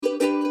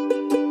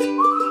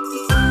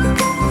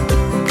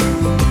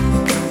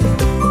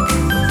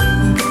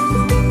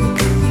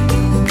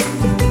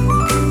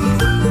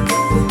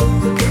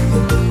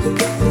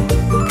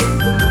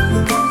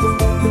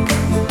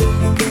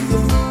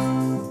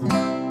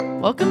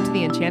Welcome to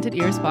the Enchanted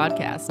Ears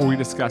podcast, where we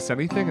discuss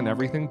anything and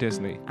everything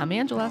Disney. I'm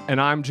Angela. And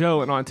I'm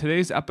Joe, and on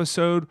today's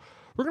episode,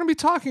 we're going to be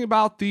talking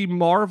about the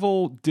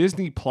Marvel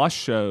Disney Plus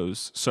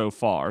shows so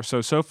far.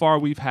 So far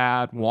we've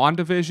had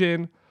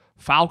WandaVision,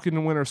 Falcon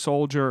and Winter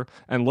Soldier,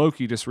 and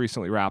Loki just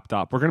recently wrapped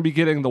up. We're going to be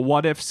getting the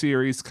What If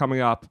series coming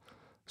up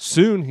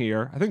soon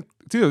here. I think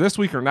it's either this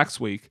week or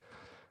next week.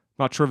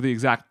 Not sure of the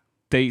exact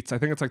dates. I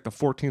think it's like the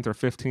 14th or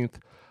 15th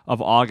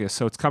of August,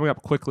 so it's coming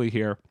up quickly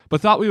here.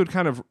 But thought we would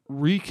kind of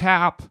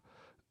recap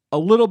a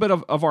little bit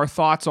of our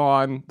thoughts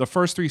on the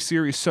first three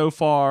series so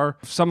far,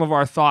 some of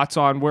our thoughts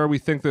on where we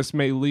think this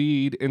may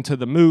lead into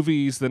the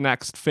movies, the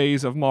next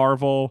phase of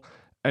Marvel,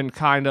 and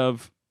kind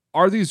of,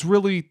 are these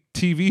really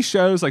TV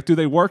shows? Like, do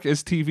they work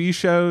as TV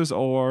shows,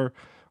 or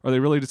are they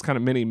really just kind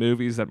of mini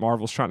movies that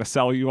Marvel's trying to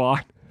sell you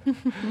on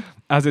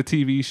as a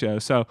TV show?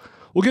 So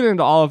we'll get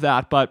into all of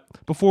that, but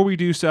before we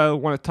do so, I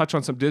want to touch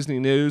on some Disney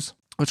news,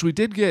 which we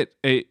did get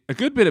a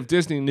good bit of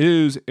Disney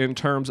news in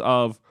terms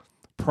of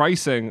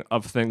pricing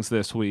of things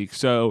this week.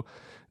 So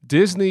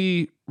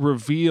Disney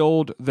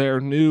revealed their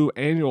new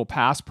annual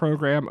pass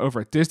program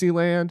over at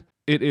Disneyland.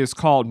 It is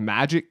called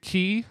Magic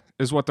Key,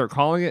 is what they're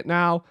calling it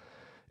now.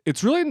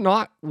 It's really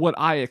not what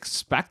I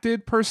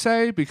expected per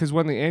se, because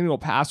when the annual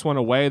pass went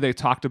away, they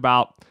talked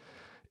about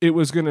it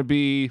was going to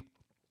be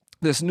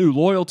this new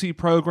loyalty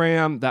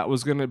program that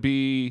was going to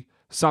be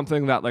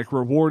something that like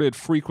rewarded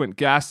frequent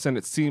guests, and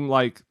it seemed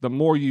like the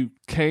more you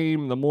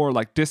came, the more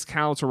like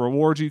discounts or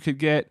rewards you could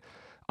get.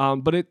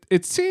 But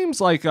it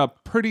seems like a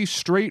pretty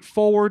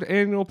straightforward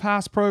annual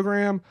pass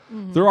program.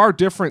 Mm-hmm. There are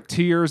different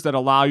tiers that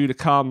allow you to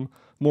come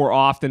more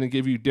often and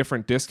give you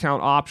different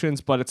discount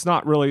options, but it's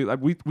not really like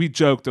we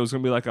joked it was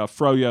going to be like a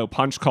Froyo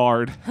punch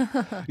card,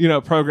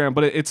 program,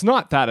 but it's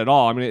not that at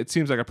all. I mean, it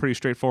seems like a pretty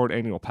straightforward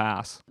annual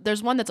pass.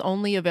 There's one that's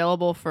only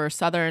available for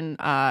Southern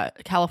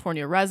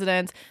California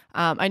residents.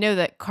 I know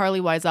that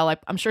Carly Wiesel,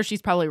 I'm sure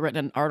she's probably written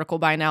an article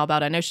by now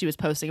about it. I know she was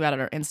posting about it on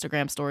her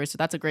Instagram story, so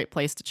that's a great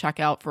place to check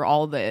out for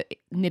all the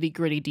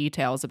nitty-gritty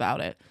details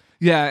about it.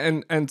 Yeah,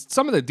 and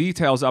some of the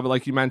details of it,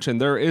 like you mentioned,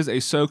 there is a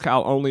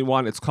SoCal only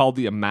one. It's called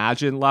the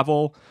Imagine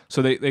level.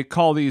 So they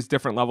call these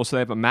different levels. So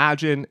they have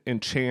Imagine,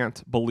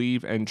 Enchant,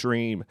 Believe, and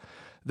Dream.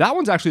 That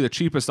one's actually the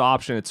cheapest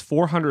option. It's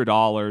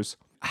 $400.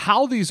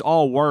 How these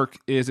all work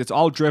is it's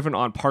all driven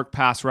on Park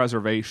Pass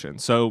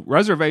reservations. So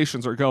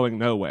reservations are going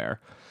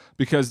nowhere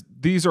because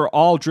these are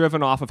all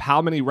driven off of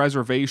how many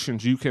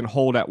reservations you can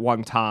hold at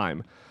one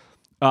time.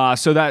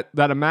 So that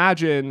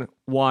Imagine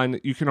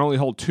one, you can only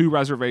hold 2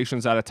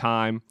 reservations at a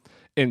time.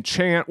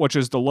 Enchant, which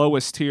is the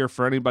lowest tier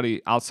for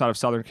anybody outside of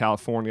Southern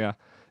California,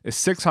 is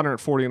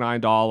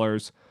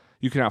 $649.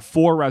 You can have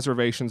 4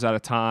 reservations at a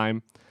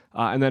time.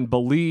 And then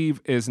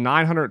Believe is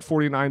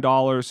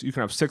 $949. You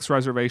can have 6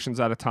 reservations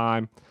at a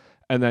time.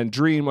 And then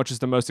Dream, which is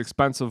the most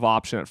expensive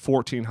option at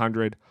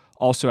 $1,400,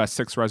 also has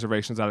 6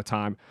 reservations at a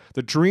time.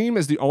 The Dream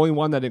is the only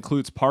one that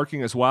includes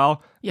parking as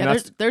well. Yeah,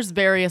 there's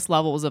various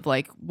levels of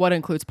like what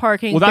includes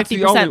parking, well,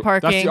 50%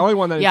 parking. That's the only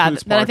one that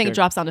includes parking. Then I think it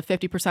drops down to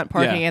 50%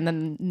 parking and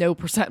then no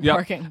percent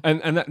parking.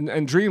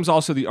 And Dream's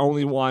also the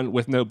only one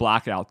with no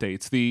blackout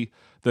dates. The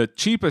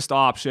cheapest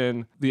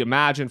option, the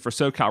Imagine for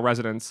SoCal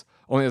residents,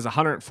 only has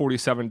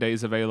 147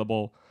 days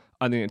available,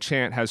 and the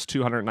Enchant has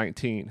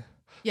 219.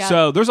 Yeah.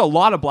 So there's a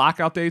lot of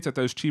blackout dates at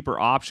those cheaper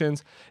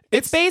options.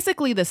 It's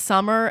basically the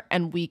summer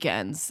and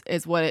weekends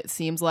is what it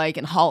seems like,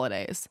 and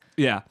holidays.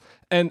 Yeah.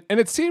 And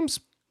it seems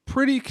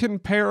pretty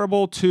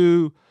comparable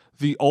to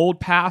the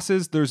old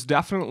passes. There's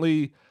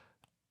definitely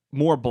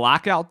more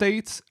blackout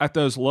dates at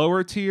those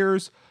lower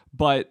tiers,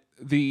 but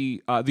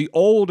the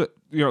old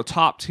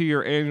top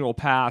tier annual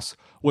pass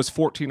was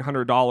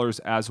 $1,400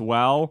 as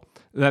well.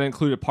 That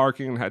included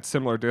parking and had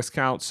similar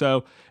discounts.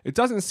 So it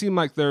doesn't seem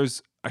like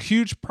there's a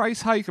huge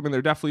price hike. I mean,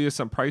 there definitely is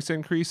some price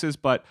increases,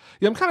 but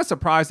yeah, I'm kind of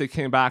surprised they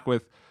came back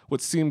with what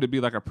seemed to be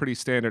like a pretty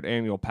standard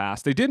annual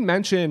pass. They did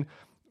mention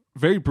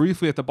very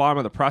briefly at the bottom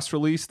of the press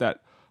release that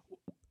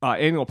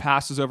annual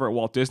passes over at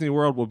Walt Disney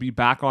World will be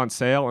back on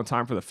sale in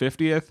time for the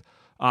 50th.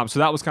 So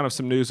that was kind of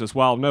some news as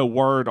well. No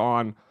word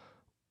on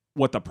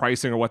what the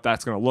pricing or what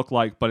that's going to look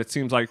like, but it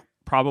seems like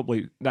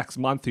probably next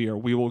month here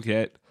we will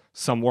get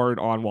some word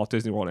on Walt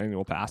Disney World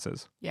annual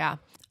passes. Yeah.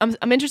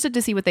 I'm interested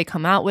to see what they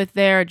come out with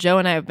there. Joe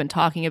and I have been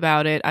talking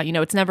about it.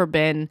 It's never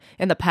been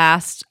in the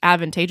past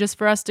advantageous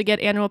for us to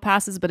get annual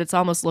passes, but it's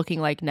almost looking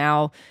like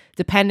now,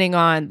 depending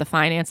on the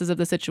finances of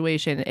the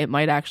situation, it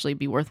might actually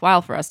be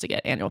worthwhile for us to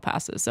get annual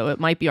passes. So it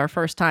might be our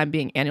first time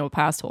being annual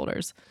pass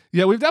holders.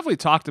 Yeah, we've definitely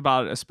talked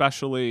about it,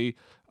 especially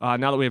now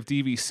that we have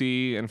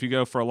DVC, and if you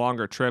go for a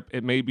longer trip,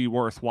 it may be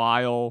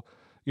worthwhile.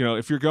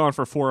 If you're going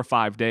for 4 or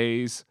 5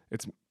 days,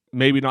 it's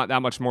maybe not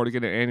that much more to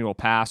get an annual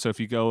pass. So if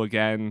you go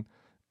again,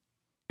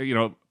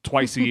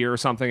 twice a year or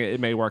something, it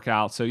may work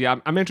out. So yeah,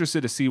 I'm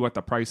interested to see what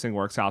the pricing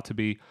works out to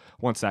be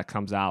once that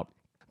comes out.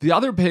 The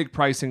other big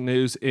pricing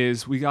news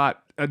is we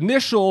got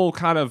initial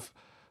kind of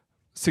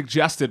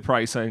suggested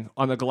pricing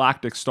on the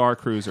Galactic Star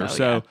Cruiser.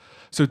 So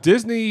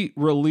Disney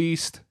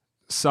released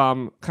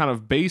some kind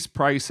of base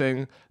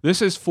pricing.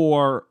 This is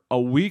for a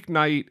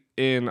weeknight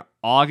in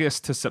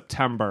August to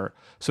September.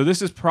 So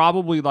this is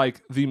probably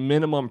like the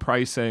minimum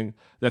pricing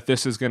that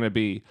this is going to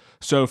be.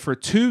 So for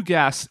 2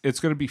 guests, it's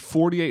going to be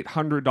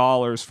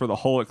 $4,800 for the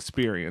whole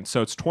experience.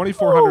 So it's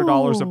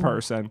 $2,400 a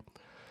person.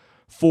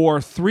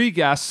 For 3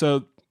 guests,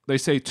 so they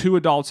say 2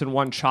 adults and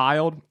 1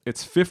 child,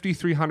 it's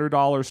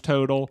 $5,300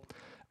 total.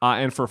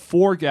 And for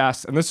 4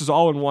 guests, and this is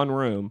all in one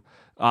room,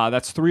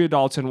 that's 3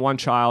 adults and 1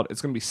 child.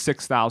 It's going to be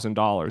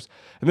 $6,000.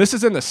 And this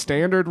is in the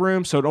standard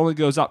room, so it only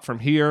goes up from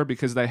here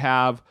because they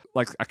have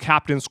like a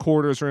captain's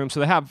quarters room. So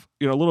they have,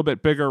 a little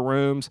bit bigger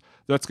rooms.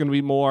 That's going to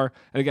be more.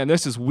 And again,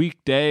 this is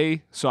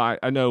weekday, so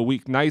I know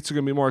weeknights are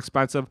going to be more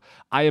expensive.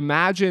 I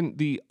imagine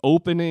the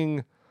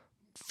opening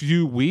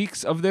few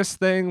weeks of this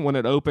thing, when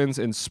it opens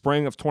in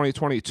spring of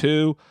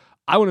 2022,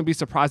 I wouldn't be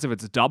surprised if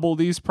it's double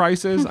these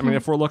prices. I mean,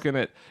 if we're looking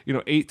at,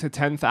 $8,000 to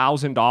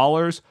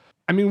 $10,000.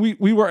 I mean,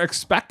 we were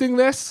expecting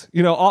this.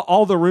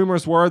 All the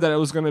rumors were that it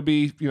was going to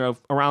be,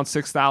 around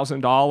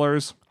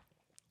 $6,000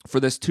 for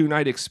this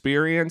 2-night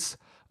experience.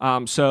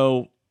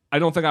 So I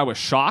don't think I was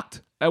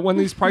shocked at when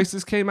these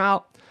prices came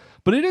out,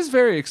 but it is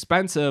very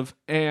expensive.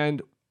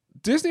 And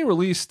Disney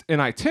released an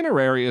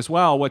itinerary as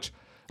well, which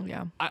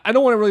I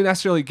don't want to really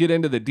necessarily get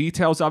into the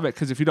details of it,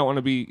 because if you don't want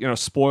to be,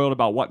 spoiled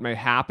about what may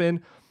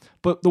happen.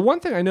 But the one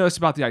thing I noticed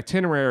about the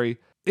itinerary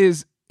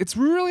is it's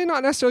really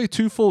not necessarily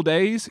 2 full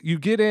days. You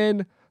get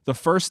in the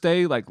first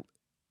day, like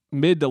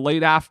mid to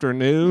late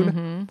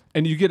afternoon,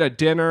 and you get a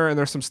dinner, and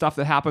there's some stuff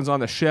that happens on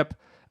the ship.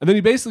 And then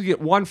you basically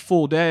get 1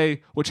 full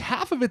day, which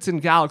half of it's in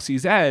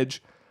Galaxy's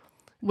Edge,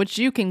 which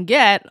you can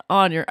get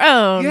on your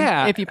own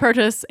Yeah. if you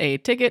purchase a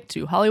ticket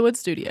to Hollywood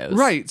Studios.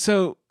 Right.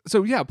 So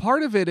yeah,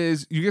 part of it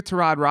is you get to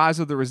ride Rise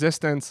of the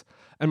Resistance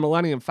and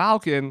Millennium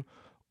Falcon,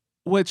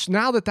 which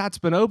now that that's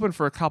been open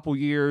for a couple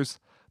years,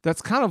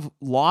 that's kind of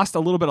lost a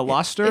little bit of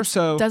luster. It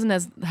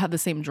doesn't have the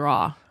same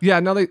draw. Yeah,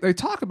 no, they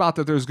talk about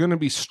that there's going to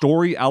be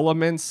story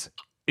elements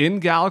in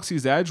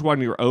Galaxy's Edge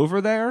when you're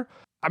over there.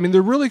 I mean,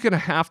 they're really going to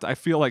have to, I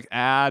feel like,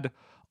 add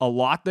a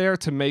lot there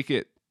to make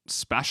it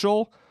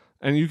special.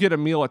 And you get a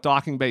meal at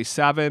Docking Bay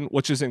 7,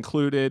 which is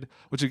included,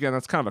 which again,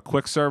 that's kind of a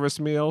quick service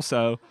meal.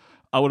 So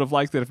I would have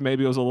liked it if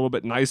maybe it was a little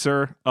bit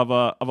nicer of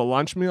a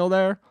lunch meal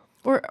there.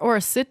 Or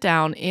a sit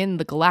down in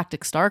the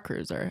Galactic Star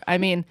Cruiser. I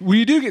mean, well,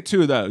 you do get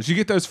 2 of those. You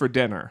get those for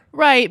dinner.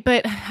 Right,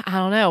 but I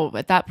don't know.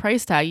 At that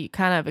price tag, you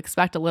kind of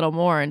expect a little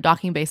more, and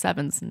Docking Bay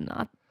 7's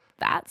not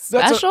that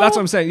special. That's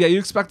what I'm saying. Yeah, you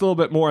expect a little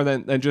bit more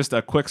than just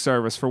a quick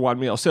service for 1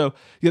 meal. So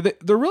yeah,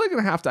 they're really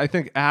going to have to, I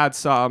think, add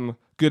some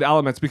good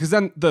elements, because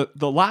then the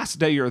last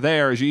day you're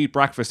there is you eat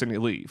breakfast and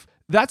you leave.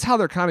 That's how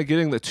they're kind of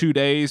getting the 2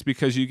 days,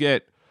 because you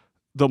get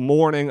the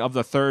morning of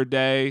the 3rd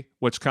day,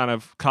 which kind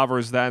of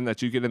covers then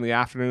that you get in the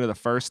afternoon of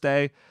the 1st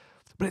day.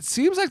 But it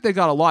seems like they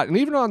got a lot. And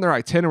even on their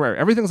itinerary,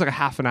 everything's like a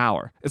half an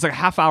hour. It's like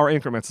half-hour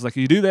increments. It's like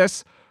you do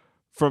this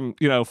from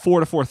 4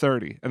 to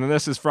 4:30, and then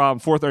this is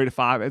from 4:30 to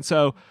 5. And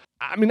so,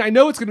 I mean, I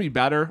know it's going to be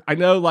better. I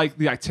know like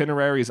the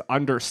itinerary is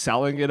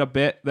underselling it a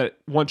bit, that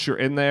once you're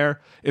in there,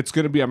 it's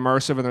going to be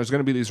immersive and there's going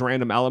to be these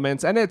random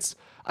elements. And it's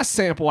a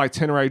sample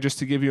itinerary just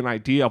to give you an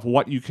idea of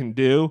what you can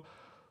do.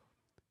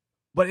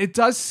 But it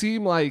does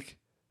seem like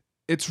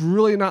it's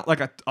really not like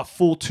a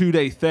full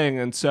 2-day thing.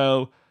 And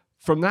so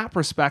from that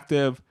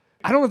perspective,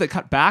 I don't know if they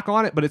cut back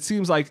on it, but it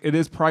seems like it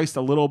is priced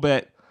a little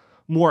bit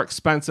more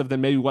expensive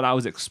than maybe what I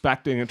was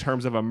expecting in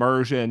terms of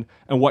immersion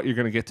and what you're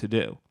going to get to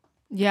do.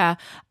 Yeah.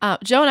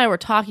 Joe and I were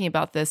talking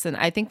about this, and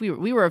I think we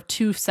were of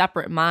 2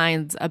 separate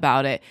minds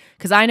about it,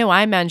 because I know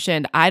I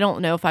mentioned I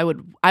don't know if I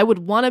would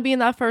want to be in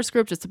that first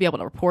group just to be able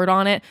to report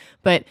on it,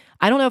 but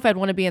I don't know if I'd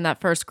want to be in that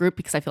first group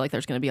because I feel like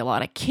there's going to be a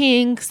lot of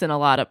kinks and a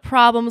lot of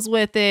problems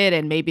with it,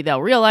 and maybe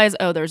they'll realize,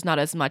 oh, there's not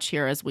as much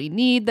here as we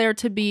need there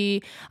to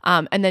be.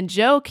 And then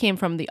Joe came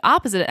from the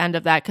opposite end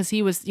of that, because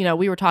he was,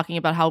 we were talking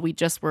about how we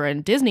just were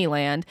in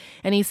Disneyland,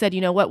 and he said,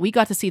 you know what, we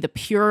got to see the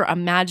pure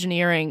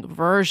Imagineering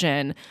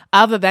version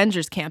of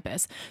Avengers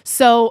Campus.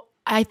 So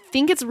I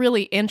think it's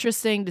really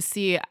interesting to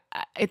see.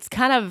 It's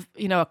kind of,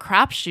 a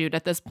crapshoot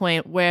at this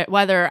point,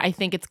 whether I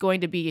think it's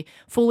going to be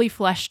fully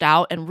fleshed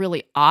out and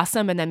really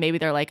awesome, and then maybe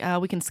they're like, oh,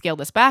 we can scale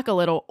this back a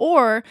little,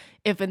 or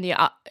if in the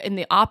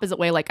opposite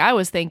way, like I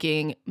was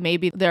thinking,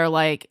 maybe they're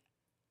like,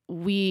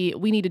 we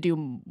need to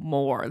do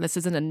more. This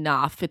isn't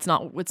enough.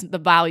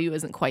 The value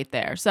isn't quite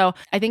there. So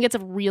I think it's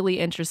an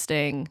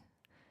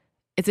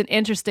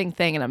interesting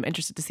thing, and I'm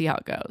interested to see how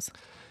it goes.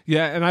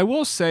 Yeah, and I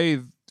will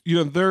say,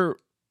 there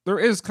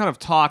is kind of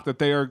talk that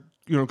they are,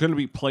 going to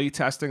be play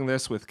testing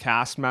this with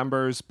cast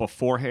members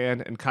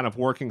beforehand and kind of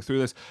working through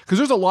this, because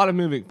there's a lot of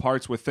moving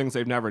parts with things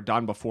they've never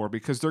done before,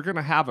 because they're going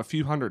to have a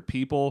few hundred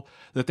people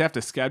that they have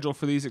to schedule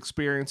for these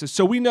experiences.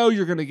 So we know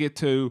you're going to get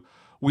to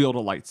wield a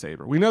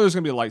lightsaber. We know there's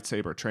going to be a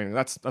lightsaber training.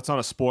 That's not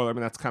a spoiler. I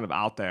mean, that's kind of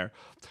out there.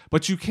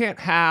 But you can't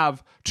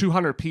have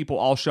 200 people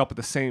all show up at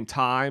the same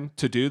time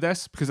to do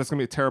this, because that's going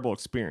to be a terrible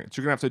experience.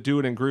 You're going to have to do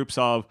it in groups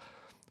of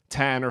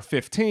 10 or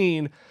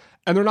 15,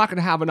 and they're not going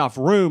to have enough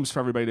rooms for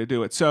everybody to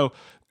do it. So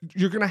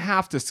you're going to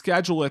have to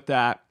schedule it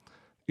that,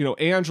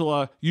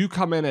 Angela, you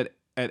come in at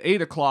at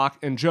 8 o'clock,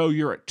 and Joe,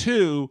 you're at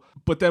 2,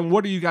 but then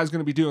what are you guys going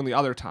to be doing the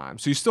other time?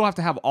 So you still have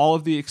to have all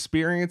of the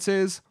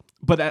experiences,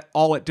 but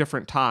all at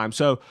different times.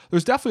 So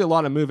there's definitely a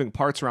lot of moving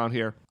parts around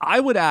here. I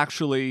would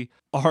actually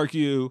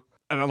argue,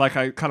 and like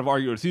I kind of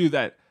argue with you,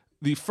 that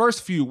the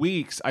first few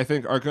weeks, I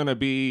think, are going to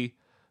be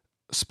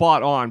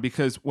spot on,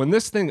 because when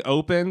this thing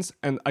opens,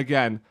 and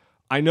again,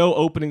 I know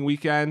opening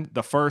weekend,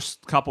 the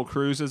first couple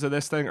cruises of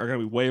this thing are going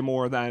to be way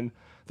more than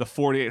the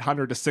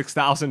 $4,800 to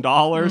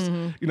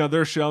 $6,000. You know,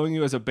 they're showing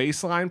you as a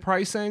baseline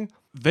pricing.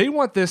 They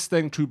want this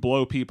thing to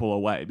blow people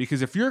away,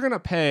 because if you're going to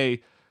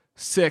pay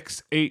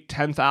 $6,000, $8,000,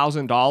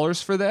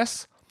 $10,000 for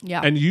this,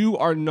 and you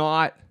are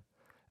not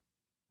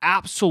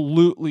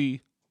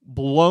absolutely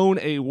blown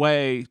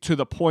away to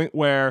the point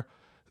where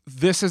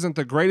this isn't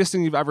the greatest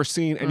thing you've ever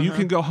seen, and you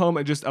can go home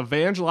and just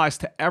evangelize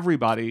to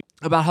everybody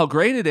about how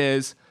great it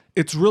is,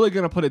 it's really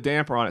going to put a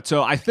damper on it.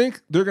 So I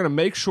think they're going to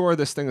make sure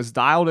this thing is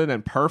dialed in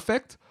and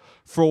perfect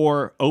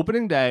for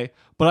opening day.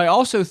 But I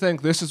also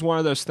think this is one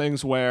of those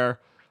things where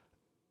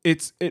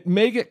it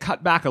may get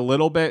cut back a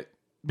little bit,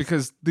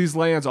 because these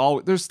lands,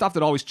 there's stuff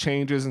that always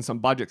changes and some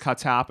budget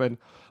cuts happen.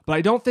 But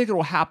I don't think it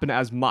will happen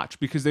as much,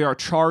 because they are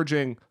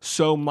charging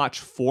so much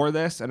for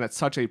this, and it's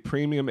such a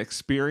premium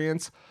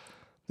experience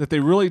that they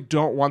really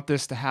don't want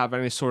this to have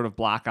any sort of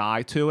black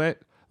eye to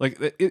it. Like,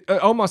 it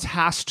almost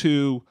has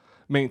to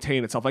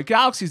maintain itself. Like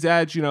Galaxy's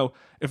Edge, you know,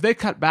 if they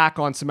cut back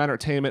on some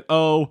entertainment,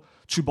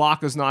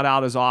 Chewbacca's not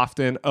out as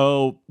often,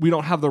 we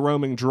don't have the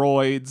roaming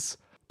droids,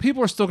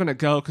 people are still going to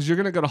go, because you're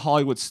going to go to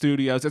Hollywood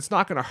Studios. It's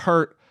not going to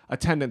hurt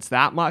attendance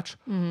that much.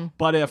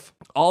 But if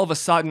all of a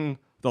sudden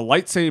the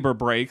lightsaber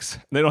breaks,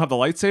 and they don't have the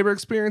lightsaber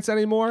experience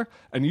anymore,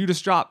 and you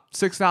just drop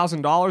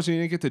 $6,000 and you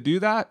didn't get to do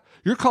that,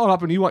 you're calling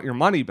up and you want your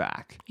money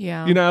back.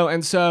 Yeah. You know,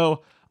 and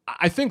so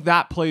I think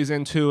that plays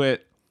into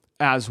it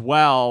as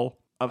well,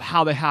 of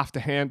how they have to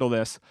handle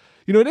this.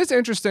 You know, it is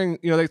interesting,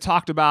 you know, they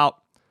talked about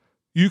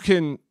you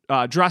can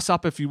dress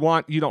up if you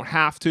want. You don't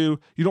have to.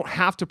 You don't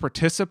have to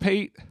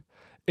participate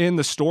in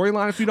the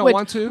storyline if you don't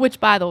want to. Which,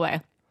 by the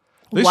way,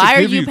 they why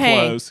are give you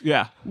paying? Clothes.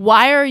 Yeah.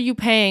 Why are you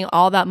paying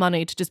all that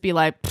money to just be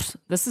like,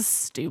 this is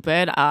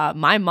stupid?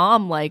 My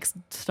mom likes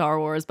Star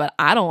Wars, but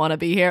I don't want to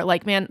be here.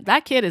 Like, man,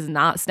 that kid is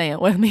not staying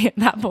with me at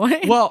that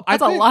point. Well,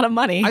 that's a lot of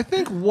money. I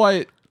think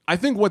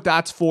what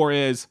that's for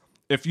is,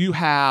 if you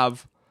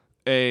have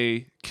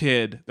a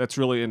kid that's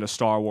really into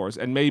Star Wars,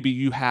 and maybe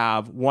you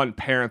have one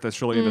parent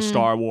that's really into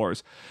Star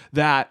Wars,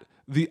 that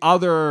the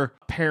other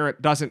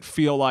parent doesn't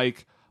feel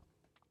like,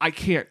 I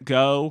can't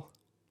go.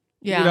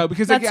 Yeah, you know,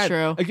 because that's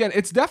true. Again,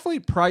 it's definitely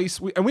priced,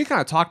 and we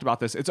kind of talked about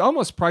this. It's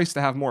almost priced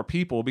to have more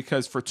people,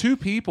 because for 2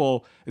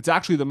 people, it's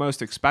actually the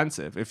most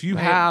expensive. If you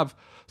have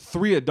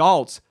 3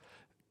 adults,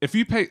 if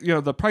you pay, you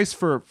know, the price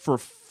for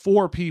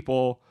 4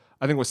 people,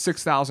 I think was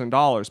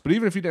 $6,000. But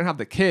even if you didn't have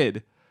the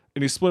kid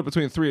and you split it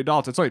between 3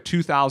 adults, it's only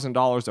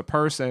 $2,000 a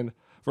person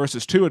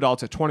versus 2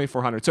 adults at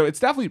 $2,400. So it's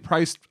definitely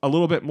priced a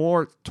little bit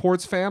more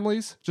towards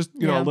families, just,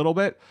 you know, a little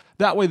bit.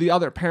 That way the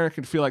other parent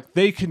can feel like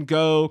they can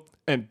go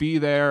and be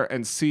there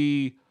and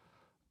see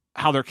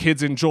how their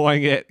kid's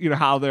enjoying it, you know,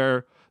 how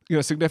their, you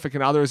know,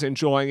 significant others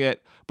enjoying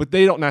it, but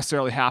they don't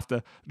necessarily have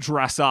to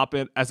dress up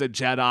as a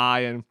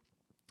Jedi and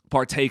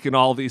partake in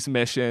all these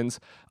missions.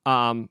 You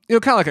know,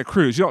 kind of like a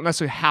cruise. You don't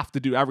necessarily have to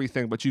do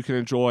everything, but you can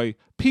enjoy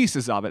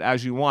pieces of it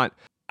as you want.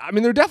 I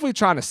mean, they're definitely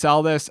trying to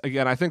sell this.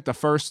 Again, I think the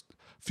first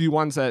few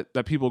ones that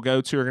people go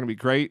to are going to be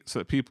great, so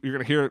that you're going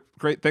to hear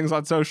great things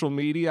on social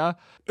media.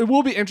 It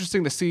will be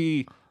interesting to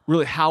see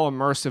really how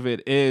immersive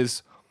it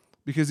is,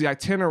 because the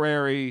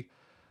itinerary,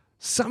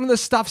 some of the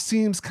stuff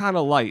seems kind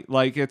of light.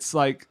 Like, it's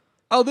like,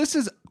 oh, this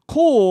is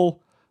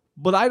cool,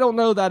 but I don't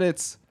know that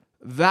it's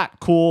that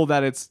cool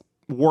that it's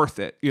worth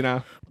it, you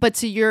know? But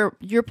to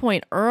your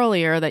point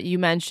earlier that you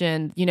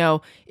mentioned, you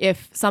know,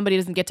 if somebody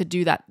doesn't get to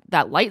do that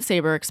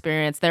lightsaber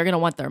experience, they're going to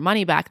want their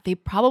money back. They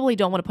probably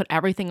don't want to put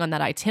everything on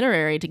that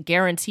itinerary to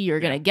guarantee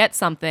you're going to get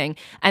something.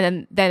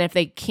 And then if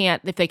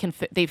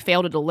they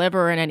fail to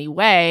deliver in any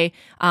way,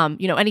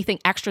 you know, anything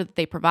extra that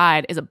they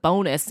provide is a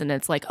bonus, and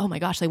it's like, oh my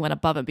gosh, they went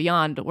above and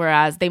beyond.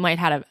 Whereas they might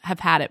have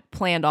had it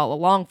planned all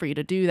along for you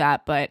to do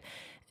that, but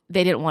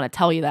they didn't want to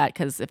tell you that,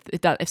 because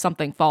if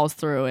something falls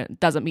through and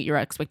doesn't meet your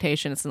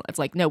expectation, it's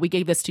like, no, we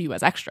gave this to you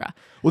as extra.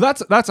 Well,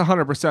 that's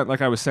 100%.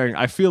 Like I was saying,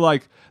 I feel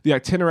like the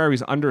itinerary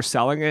is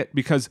underselling it,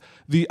 because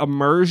the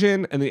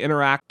immersion and the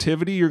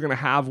interactivity you're going to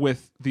have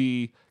with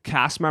the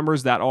cast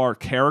members that are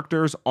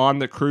characters on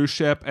the cruise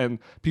ship and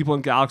people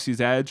in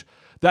Galaxy's Edge,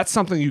 that's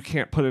something you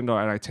can't put into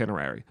an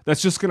itinerary.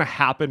 That's just going to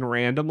happen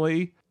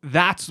randomly.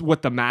 That's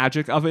what the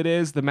magic of it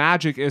is. The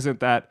magic isn't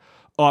that,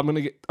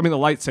 the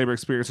lightsaber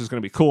experience is going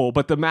to be cool,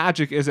 but the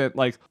magic isn't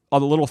like all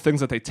the little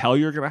things that they tell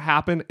you are going to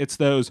happen. It's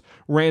those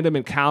random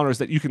encounters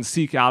that you can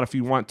seek out if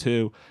you want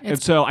to.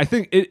 And so I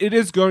think it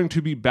is going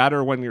to be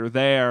better when you're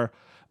there.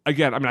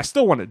 Again, I mean, I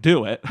still want to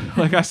do it.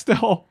 Like, I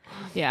still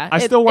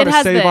want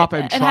to save up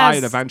and try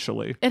it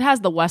eventually. It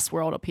has the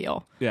Westworld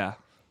appeal. Yeah.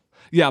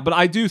 Yeah, but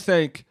I do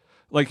think,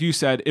 like you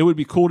said, it would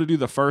be cool to do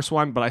the first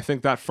one, but I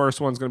think that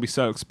first one's going to be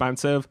so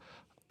expensive.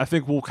 I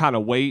think we'll kind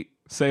of wait,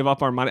 save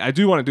up our money. I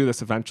do want to do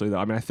this eventually, though.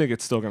 I mean, I think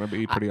it's still going to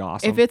be pretty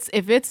awesome.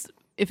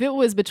 If it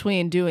was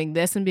between doing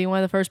this and being one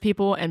of the first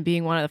people and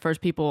being one of the first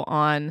people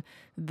on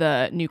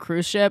the new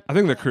cruise ship, I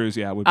think the cruise,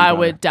 would be I better.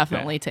 would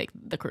definitely take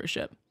the cruise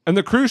ship. And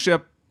the cruise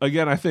ship,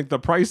 again, I think the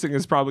pricing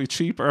is probably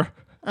cheaper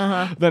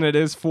than it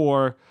is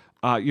for,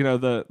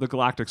 the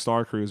Galactic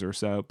Star Cruiser.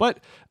 So, but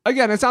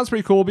again, it sounds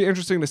pretty cool. It'll be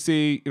interesting to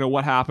see,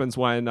 what happens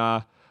when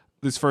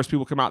these first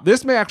people come out.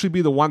 This may actually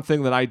be the one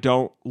thing that I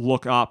don't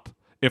look up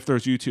if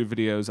there's YouTube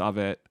videos of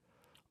it.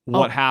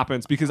 What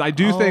happens? Because I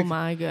do think,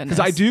 my goodness, because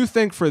I do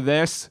think for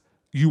this,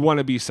 you want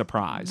to be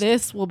surprised.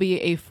 This will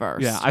be a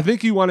first. Yeah, I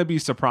think you want to be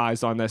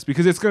surprised on this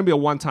because it's going to be a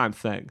one-time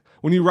thing.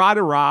 When you ride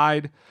a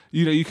ride,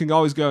 you can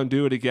always go and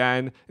do it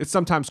again. It's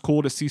sometimes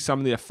cool to see some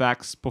of the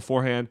effects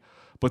beforehand,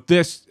 but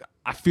this,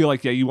 I feel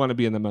like, you want to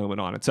be in the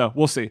moment on it. So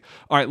we'll see.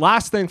 All right,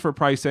 last thing for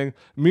pricing.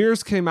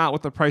 Mears came out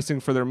with the pricing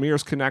for their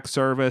Mears Connect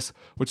service,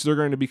 which they're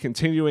going to be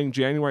continuing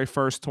January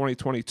 1st,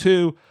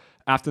 2022,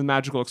 after the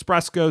Magical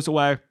Express goes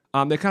away. They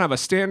kind of have a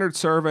standard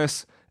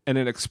service and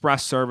an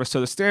express service.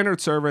 So the standard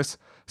service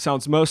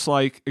sounds most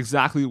like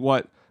exactly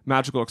what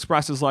Magical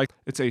Express is like.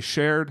 It's a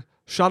shared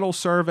shuttle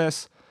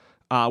service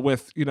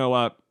with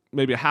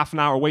maybe a half an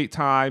hour wait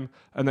time,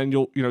 and then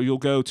you'll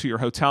go to your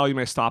hotel. You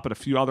may stop at a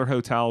few other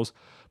hotels,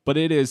 but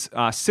it is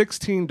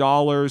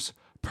 $16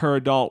 per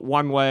adult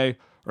one way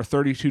or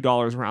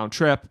 $32 round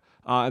trip,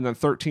 and then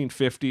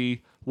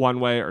 $13.50 one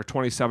way or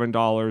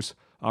 $27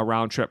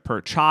 round trip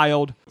per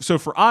child. So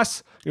for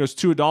us, it's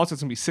 2 adults.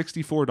 It's gonna be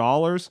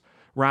 $64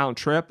 round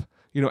trip.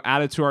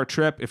 Added to our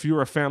trip. If you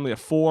were a family of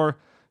 4,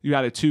 you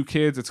added 2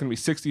 kids, it's going to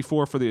be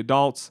 $64 for the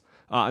adults,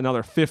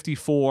 another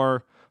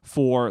 $54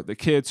 for the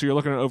kids. So you're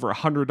looking at over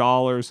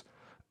 $100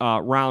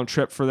 round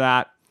trip for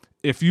that.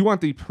 If you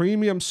want the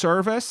premium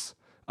service,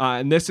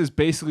 and this is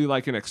basically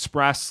like an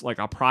express, like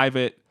a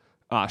private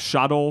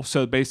shuttle.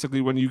 So basically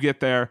when you get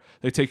there,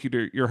 they take you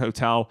to your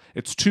hotel.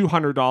 It's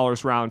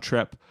 $200 round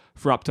trip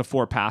for up to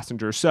 4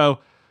 passengers. So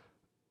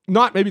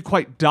not maybe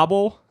quite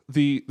double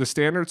the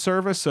standard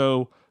service.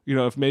 So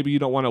if maybe you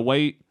don't want to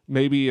wait,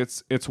 maybe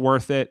it's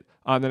worth it.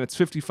 Then it's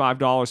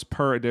 $55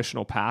 per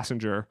additional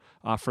passenger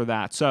for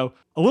that. So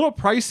a little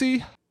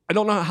pricey. I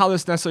don't know how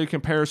this necessarily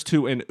compares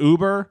to an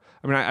Uber.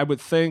 I mean, I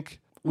would think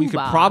we could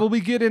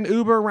probably get an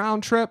Uber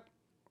round trip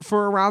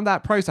for around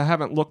that price. I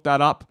haven't looked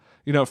that up,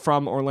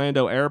 from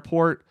Orlando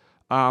Airport.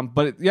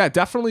 But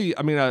definitely,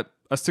 I mean,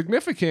 a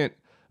significant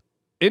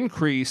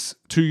increase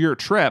to your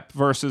trip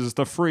versus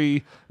the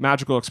free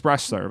Magical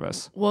Express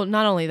service. Well,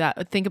 not only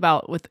that, think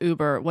about with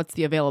Uber, what's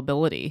the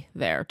availability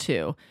there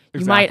too? Exactly.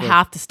 You might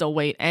have to still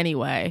wait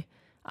anyway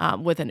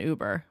with an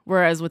Uber.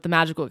 Whereas with the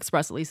Magical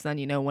Express, at least then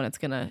when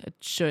it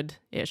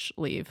should-ish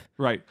leave.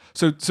 Right.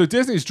 So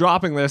Disney's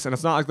dropping this, and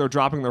it's not like they're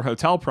dropping their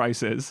hotel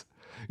prices.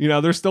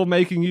 They're still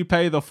making you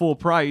pay the full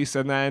price,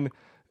 and then,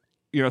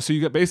 so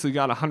you basically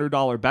got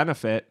 $100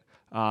 benefit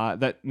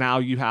that now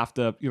you have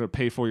to,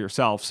 pay for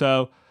yourself.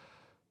 So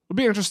it'll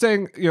be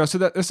interesting, so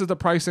that this is the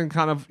pricing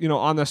kind of,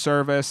 on the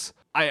service.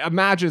 I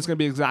imagine it's going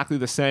to be exactly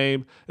the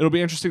same. It'll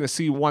be interesting to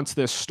see once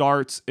this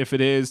starts, if it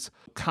is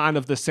kind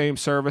of the same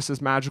service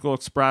as Magical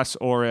Express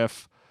or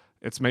if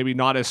it's maybe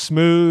not as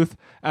smooth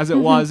as it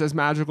was as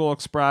Magical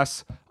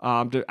Express,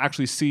 to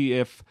actually see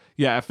if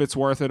it's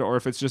worth it or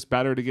if it's just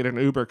better to get an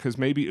Uber, because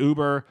maybe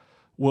Uber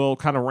will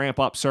kind of ramp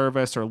up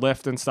service or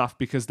Lyft and stuff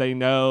because they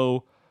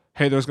know,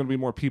 hey, there's going to be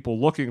more people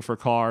looking for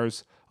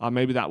cars.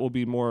 Maybe that will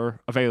be more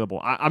available.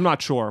 I'm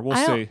not sure. We'll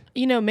see.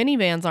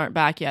 Minivans aren't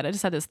back yet. I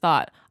just had this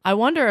thought. I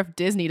wonder if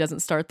Disney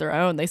doesn't start their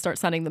own. They start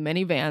sending the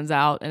minivans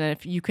out, and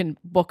if you can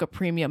book a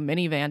premium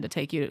minivan to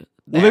take you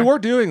there. Well, they were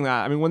doing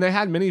that. I mean, when they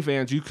had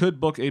minivans, you could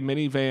book a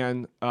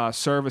minivan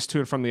service to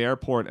and from the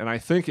airport, and I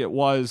think it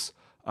was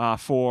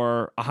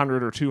for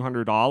 $100 or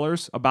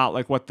 $200, about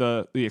like what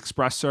the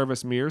express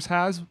service Mears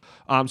has.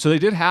 So they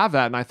did have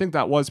that, and I think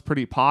that was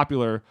pretty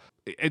popular.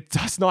 It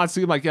does not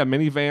seem like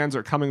minivans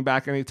are coming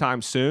back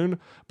anytime soon,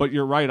 but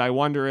you're right. I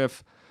wonder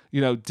if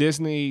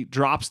Disney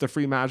drops the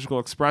free Magical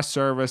Express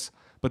service,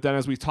 but then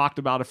as we talked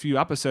about a few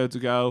episodes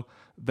ago,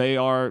 they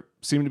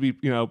seem to be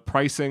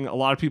pricing a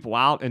lot of people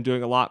out and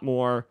doing a lot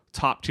more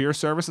top tier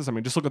services. I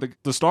mean, just look at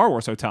the Star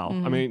Wars hotel.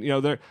 I mean,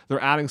 they're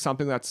adding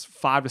something that's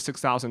 $5,000 to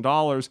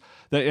 $6,000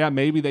 that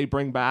maybe they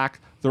bring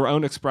back their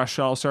own express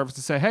shuttle service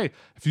to say, hey,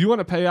 if you want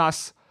to pay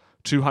us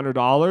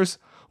 $200,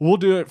 we'll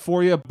do it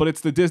for you, but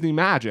it's the Disney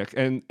magic,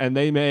 and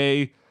they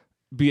may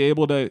be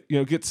able to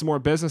get some more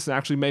business and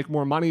actually make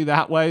more money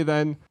that way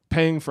than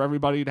paying for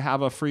everybody to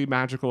have a free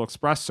Magical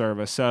Express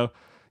service. So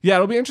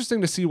it'll be interesting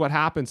to see what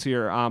happens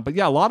here. But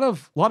a lot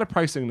of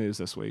pricing news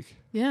this week.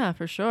 Yeah,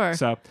 for sure.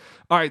 So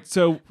all right,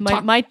 so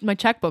my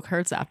checkbook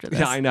hurts after this.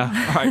 Yeah, I know.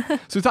 All right,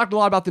 so we talked a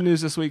lot about the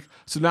news this week.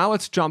 So now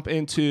let's jump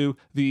into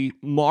the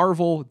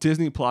Marvel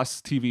Disney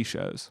Plus TV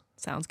shows.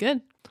 Sounds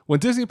good. When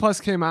Disney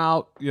Plus came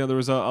out, there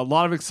was a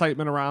lot of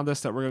excitement around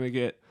this that we're going to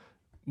get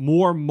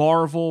more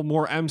Marvel,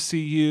 more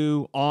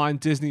MCU on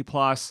Disney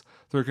Plus.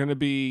 They're going to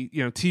be,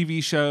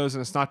 TV shows,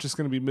 and it's not just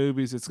going to be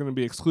movies. It's going to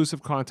be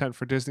exclusive content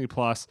for Disney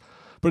Plus,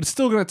 but it's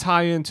still going to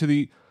tie into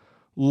the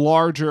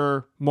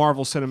larger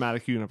Marvel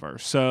Cinematic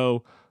Universe.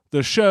 So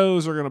the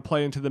shows are going to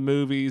play into the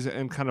movies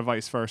and kind of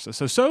vice versa.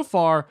 So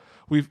far,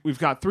 we've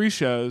got 3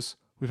 shows.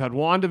 We've had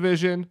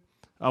WandaVision,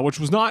 which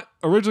was not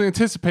originally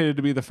anticipated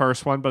to be the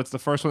first one, but it's the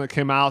first one that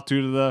came out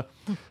due to the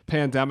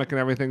pandemic and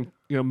everything,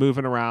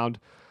 moving around.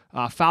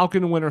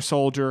 Falcon and Winter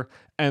Soldier,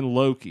 and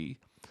Loki.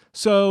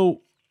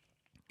 So,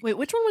 wait,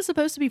 which one was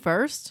supposed to be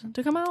first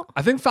to come out?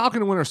 I think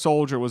Falcon and Winter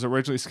Soldier was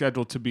originally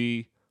scheduled to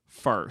be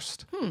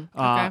first. Okay.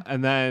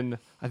 And then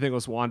I think it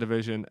was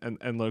WandaVision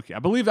and Loki. I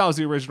believe that was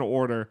the original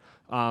order.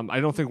 I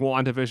don't think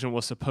WandaVision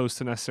was supposed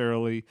to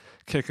necessarily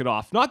kick it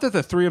off. Not that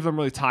the 3 of them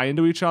really tie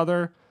into each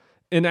other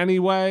in any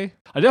way.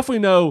 I definitely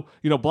know,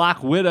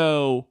 Black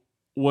Widow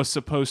was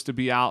supposed to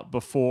be out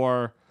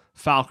before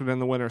Falcon and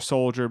the Winter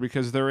Soldier,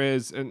 because there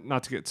is, and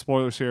not to get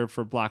spoilers here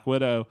for Black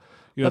Widow,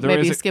 but there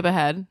maybe is skip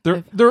ahead.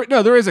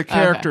 There is a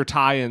character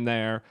tie-in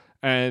there,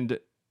 and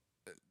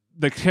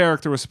the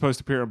character was supposed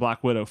to appear in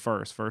Black Widow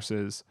first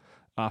versus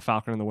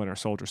Falcon and the Winter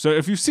Soldier. So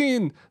if you've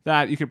seen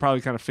that, you could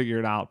probably kind of figure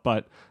it out,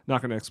 but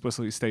not going to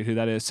explicitly state who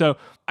that is. So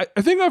I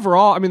think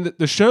overall, I mean,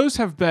 the shows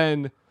have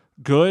been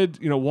good.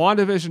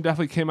 WandaVision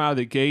definitely came out of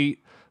the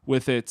gate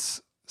with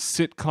its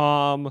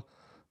sitcom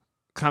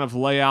kind of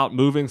layout,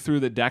 moving through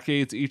the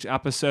decades each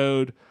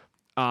episode,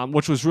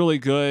 which was really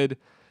good.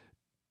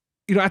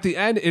 At the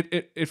end,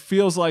 it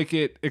feels like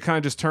it kind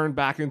of just turned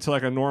back into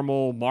like a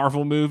normal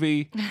Marvel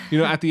movie,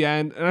 at the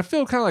end. And I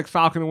feel kind of like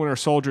Falcon and Winter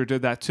Soldier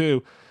did that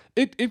too.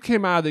 It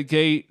came out of the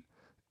gate.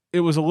 It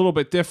was a little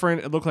bit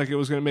different. It looked like it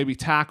was going to maybe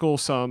tackle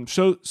some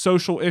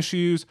social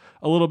issues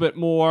a little bit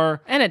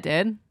more. And it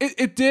did.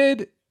 It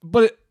did,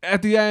 but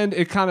at the end,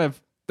 they kind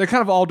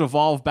of all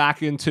devolved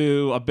back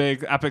into a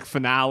big epic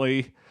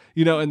finale,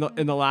 in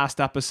the last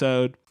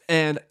episode.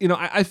 And,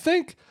 I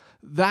think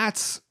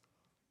that's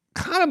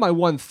kind of my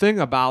one thing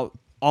about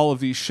all of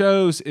these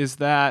shows, is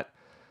that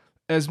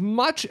as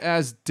much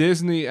as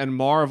Disney and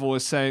Marvel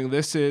is saying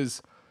this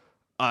is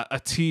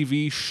a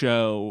TV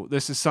show,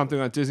 this is something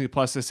on Disney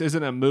Plus, this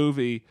isn't a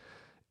movie,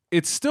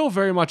 it's still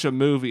very much a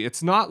movie.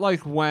 It's not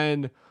like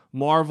when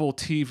Marvel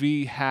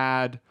TV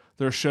had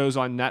their shows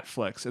on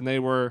Netflix, and they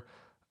were,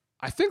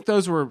 I think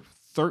those were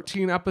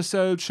 13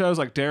 episode shows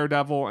like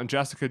Daredevil and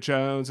Jessica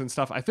Jones and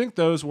stuff. I think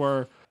those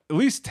were at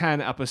least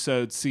 10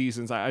 episode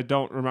seasons. I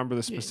don't remember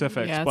the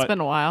specifics. Yeah, it's been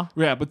a while.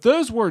 Yeah, but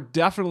those were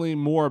definitely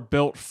more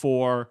built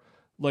for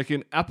like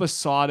an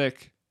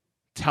episodic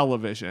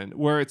television,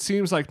 where it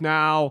seems like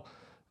now,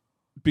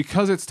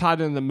 because it's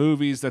tied in the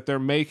movies, that they're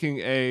making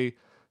a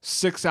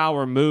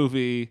 6-hour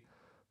movie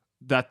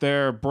that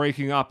they're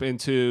breaking up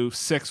into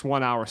 6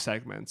 1-hour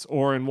segments.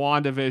 Or in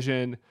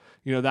WandaVision,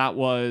 that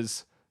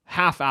was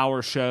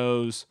half-hour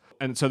shows.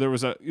 And so there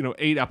was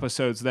 8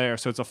 episodes there.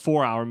 So it's a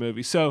 4-hour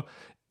movie. So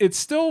it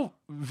still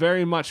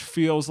very much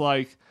feels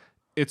like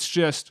it's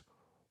just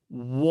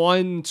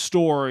one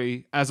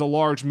story as a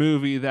large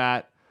movie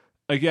that,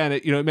 again,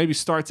 it maybe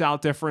starts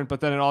out different,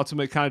 but then it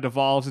ultimately kind of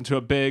devolves into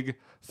a big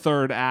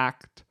third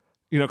act,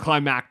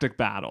 climactic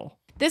battle.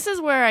 This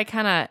is where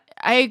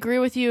I agree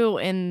with you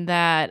in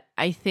that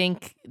I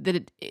think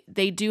that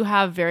they do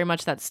have very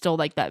much that still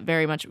like that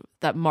very much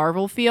that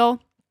Marvel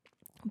feel,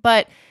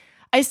 but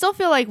I still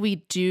feel like we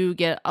do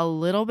get a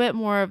little bit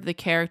more of the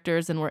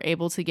characters than we're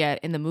able to get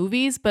in the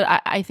movies.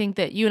 But I think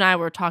that you and I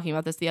were talking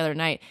about this the other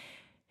night.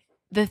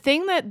 The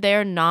thing that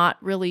they're not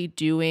really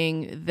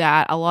doing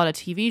that a lot of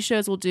TV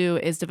shows will do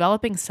is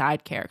developing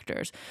side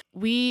characters.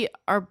 We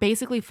are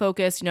basically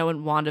focused, in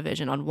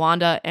WandaVision on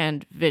Wanda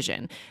and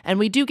Vision. And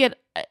we get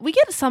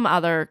some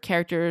other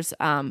characters,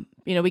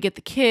 we get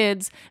the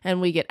kids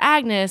and we get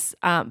Agnes.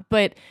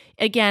 But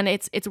again,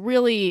 it's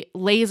really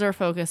laser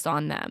focused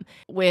on them.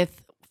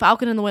 With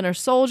Falcon and the Winter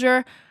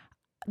Soldier,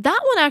 that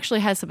one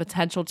actually has some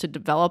potential to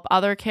develop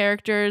other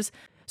characters.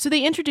 So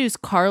they introduce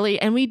Carly,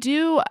 and we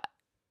do,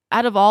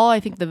 out of all,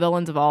 I think the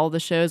villains of all the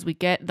shows, we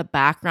get the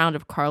background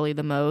of Carly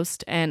the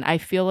most. And I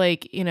feel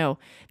like,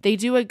 they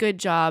do a good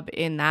job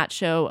in that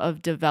show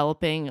of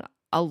developing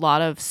a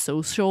lot of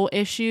social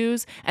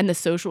issues, and the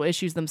social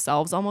issues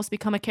themselves almost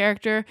become a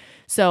character.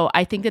 So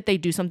I think that they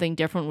do something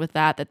different with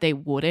that they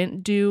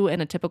wouldn't do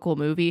in a typical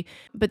movie.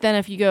 But then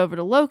if you go over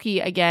to Loki,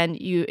 again,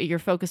 you're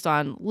focused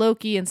on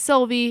Loki and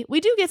Sylvie.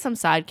 We do get some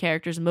side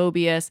characters,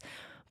 Mobius,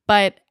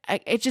 but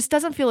it just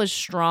doesn't feel as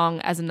strong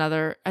as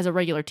a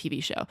regular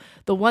TV show.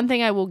 The one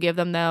thing I will give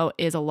them, though,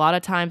 is a lot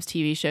of times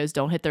TV shows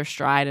don't hit their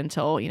stride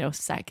until,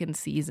 second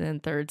season,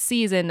 third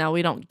season. Now,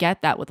 we don't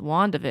get that with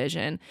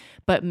WandaVision,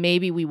 but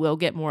maybe we will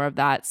get more of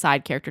that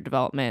side character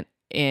development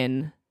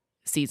in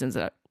seasons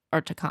that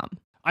are to come.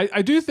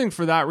 I do think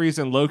for that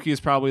reason, Loki is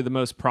probably the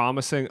most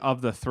promising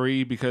of the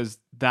 3, because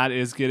that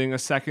is getting a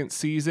second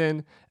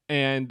season.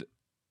 And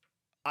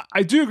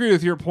I do agree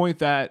with your point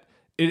that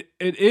it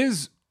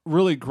is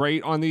really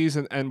great on these,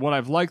 and what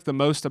I've liked the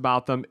most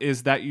about them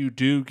is that you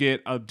do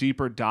get a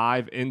deeper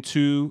dive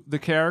into the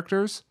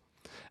characters.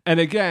 And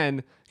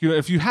again,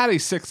 if you had a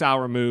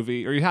 6-hour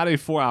movie or you had a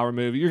 4-hour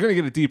movie, you're going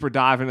to get a deeper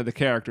dive into the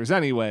characters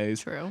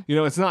anyways. True.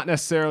 It's not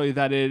necessarily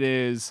that it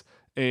is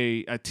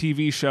a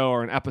TV show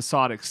or an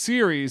episodic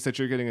series that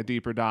you're getting a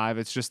deeper dive.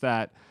 It's just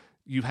that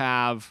you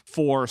have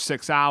 4 or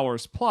 6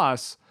 hours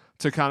plus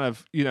to kind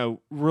of,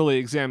 really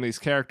examine these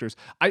characters.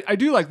 I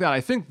do like that.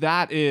 I think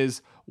that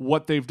is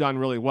what they've done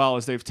really well,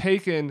 is they've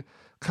taken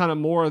kind of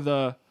more of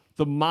the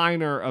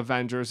minor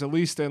Avengers, at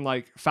least in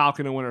like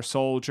Falcon and Winter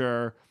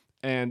Soldier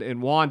and in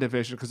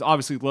WandaVision, because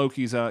obviously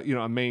Loki's a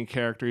main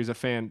character. He's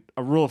a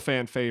real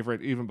fan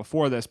favorite even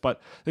before this,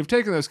 but they've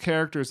taken those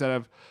characters that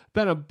have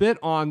been a bit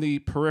on the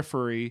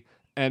periphery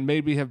and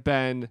maybe have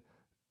been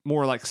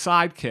more like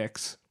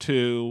sidekicks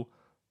to,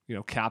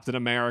 Captain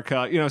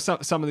America,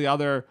 some of the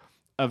other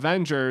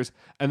Avengers,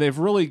 and they've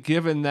really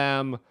given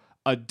them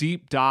a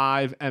deep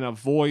dive and a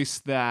voice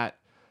that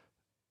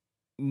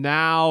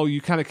now you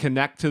kind of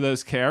connect to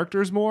those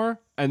characters more.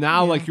 And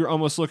now like you're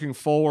almost looking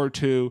forward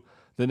to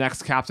the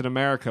next Captain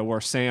America, where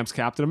Sam's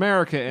Captain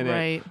America in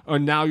it. Or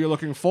now you're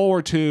looking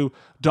forward to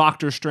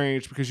Doctor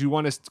Strange because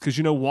Wanda's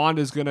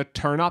going to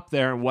turn up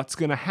there, and what's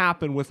going to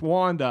happen with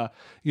Wanda,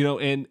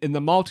 in the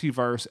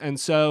multiverse. And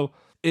so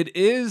it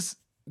is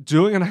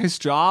doing a nice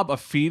job of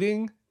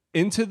feeding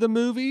into the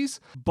movies.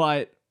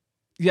 But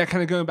yeah,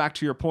 kind of going back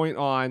to your point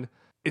on,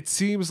 it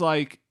seems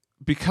like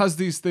because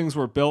these things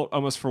were built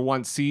almost for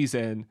one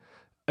season,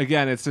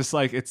 again, it's just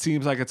like, it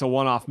seems like it's a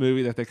one-off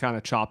movie that they kind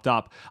of chopped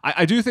up.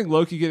 I do think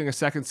Loki getting a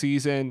second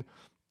season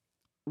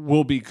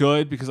will be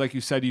good because, like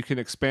you said, you can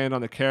expand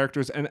on the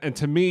characters. And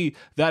to me,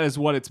 that is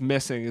what it's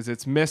missing, is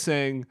it's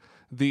missing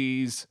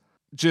these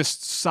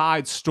just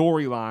side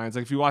storylines.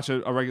 Like if you watch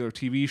a regular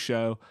TV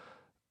show,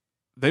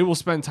 they will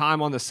spend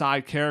time on the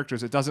side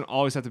characters. It doesn't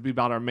always have to be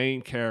about our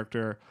main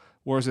character.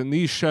 Whereas in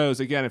these shows,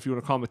 again, if you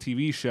want to call them a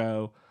TV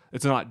show,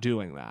 it's not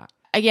doing that.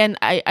 Again,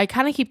 I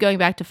kind of keep going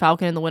back to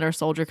Falcon and the Winter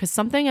Soldier because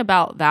something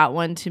about that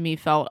one to me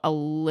felt a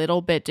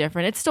little bit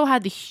different. It still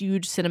had the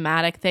huge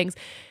cinematic things,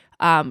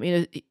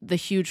 the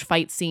huge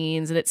fight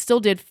scenes, and it still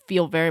did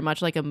feel very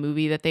much like a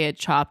movie that they had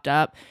chopped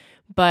up.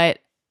 But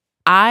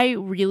I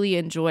really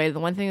enjoyed the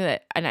one thing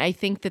that, and I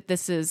think that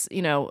this is,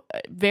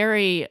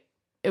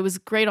 it was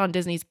great on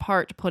Disney's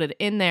part to put it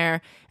in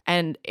there,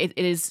 and it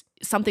is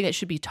something that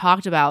should be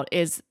talked about,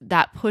 is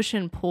that push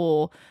and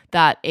pull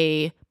that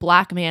a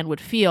Black man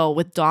would feel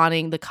with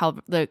donning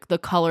the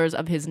colors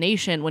of his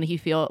nation when he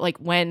feel like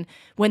when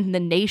the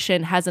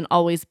nation hasn't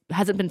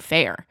been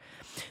fair.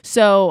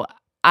 So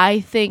I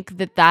think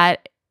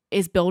that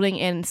is building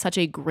in such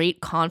a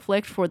great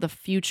conflict for the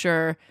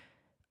future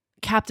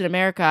Captain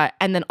America,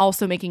 and then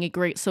also making a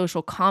great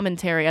social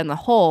commentary on the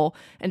whole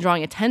and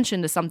drawing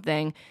attention to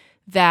something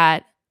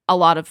that a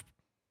lot of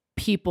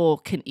people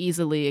can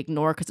easily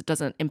ignore because it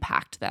doesn't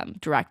impact them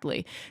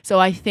directly. So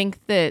I think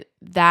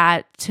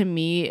that to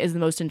me is the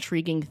most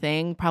intriguing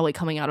thing probably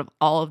coming out of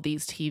all of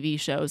these TV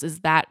shows, is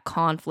that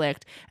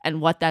conflict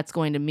and what that's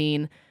going to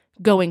mean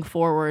going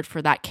forward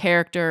for that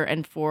character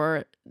and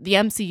for the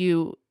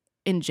MCU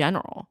in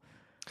general.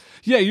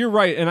 Yeah, you're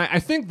right. And I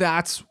think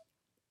that's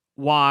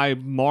why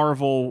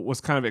Marvel was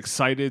kind of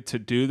excited to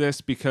do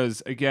this,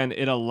 because again,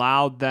 it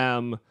allowed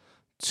them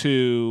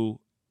to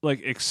like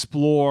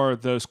explore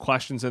those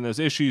questions and those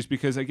issues,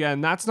 because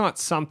again, that's not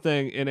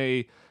something in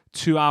a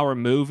 2-hour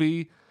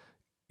movie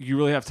you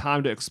really have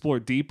time to explore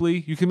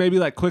deeply. You can maybe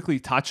like quickly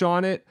touch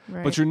on it,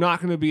 right, but you're not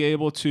going to be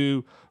able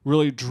to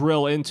really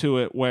drill into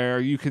it where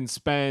you can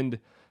spend,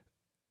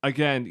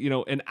 again,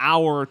 an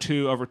hour or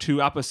two over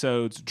 2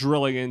 episodes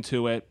drilling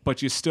into it,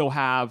 but you still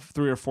have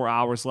 3 or 4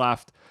 hours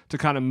left to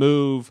kind of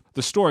move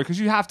the story, because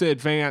you have to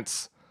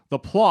advance the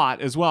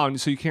plot as well. And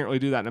so you can't really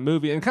do that in a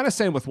movie. And kind of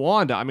same with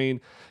Wanda. I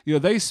mean,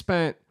 they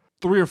spent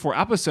 3 or 4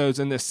 episodes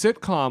in this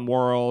sitcom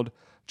world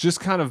just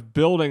kind of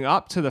building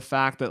up to the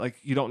fact that like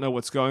you don't know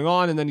what's going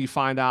on. And then you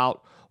find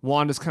out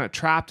Wanda's kind of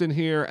trapped in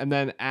here. And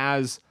then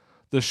as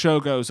the show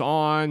goes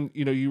on,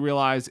 you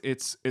realize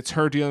it's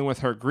her dealing with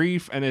her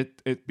grief, and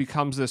it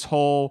becomes this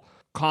whole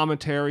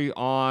commentary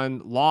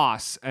on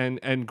loss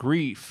and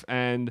grief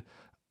and,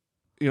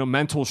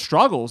 mental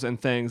struggles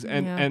and things.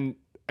 And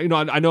I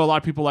know a lot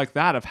of people like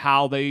that, of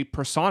how they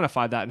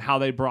personified that and how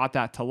they brought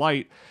that to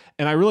light.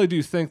 And I really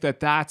do think that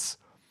that's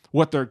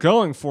what they're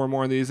going for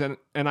more in these. And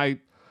I'm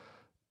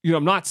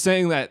not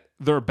saying that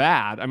they're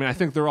bad. I mean, I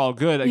think they're all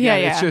good.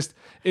 Again, it's just,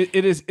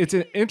 it's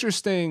an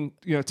interesting,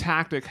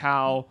 tactic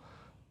how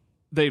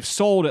they've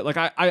sold it. Like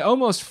I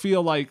almost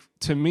feel like,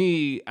 to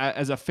me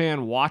as a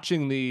fan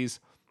watching these,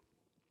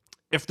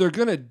 if they're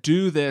going to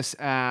do this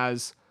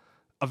as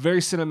a very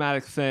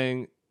cinematic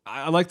thing,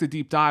 I like the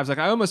deep dives. Like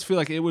I almost feel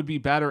like it would be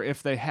better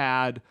if they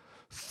had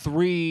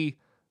 3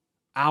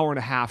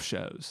 hour-and-a-half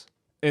shows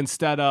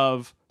instead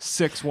of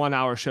 6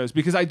 1-hour shows,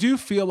 because I do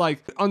feel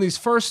like on these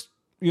first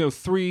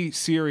 3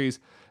 series,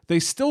 they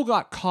still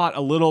got caught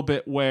a little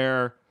bit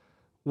where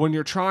when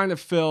you're trying to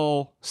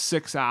fill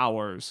 6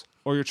 hours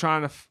or you're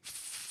trying to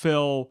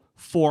fill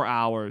 4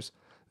 hours,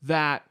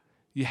 that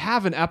you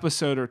have an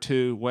episode or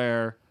two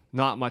where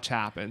not much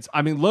happens.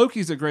 I mean,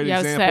 Loki's a great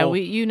example.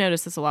 You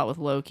notice this a lot with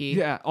Loki.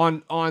 Yeah,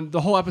 on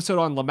the whole episode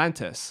on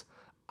Lamentus.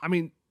 I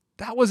mean,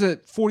 that was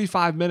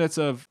 45 minutes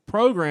of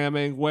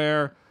programming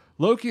where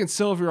Loki and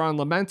Sylvie are on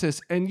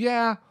Lamentis, and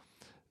yeah,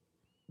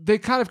 they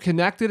kind of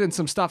connected and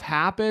some stuff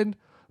happened,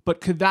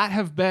 but could that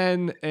have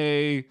been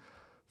a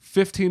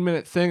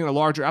 15-minute thing in a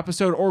larger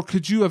episode, or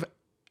could you have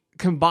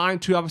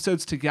combined 2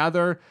 episodes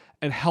together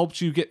and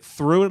helped you get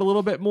through it a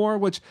little bit more?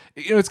 Which,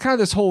 it's kind of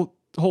this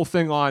whole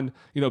thing on,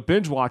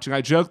 binge watching.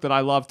 I joke that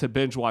I love to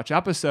binge watch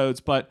episodes,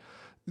 but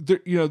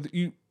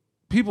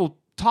people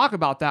talk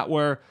about that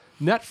where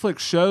Netflix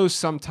shows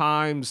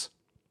sometimes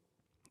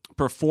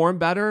perform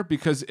better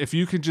because if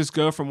you can just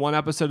go from one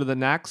episode to the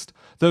next,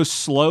 those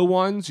slow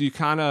ones you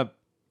kind of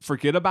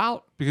forget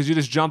about because you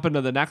just jump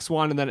into the next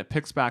one and then it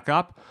picks back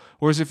up.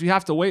 Whereas if you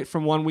have to wait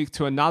from one week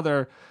to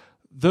another,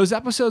 those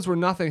episodes where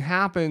nothing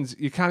happens,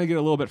 you kind of get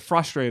a little bit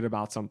frustrated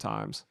about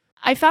sometimes.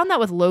 I found that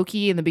with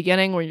Loki in the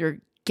beginning where you're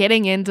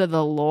getting into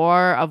the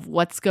lore of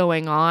what's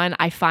going on.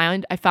 I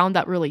found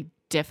that really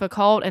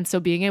difficult, and so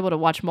being able to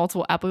watch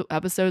multiple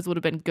episodes would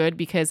have been good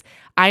because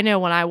I know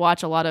when I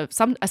watch a lot of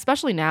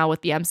especially now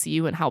with the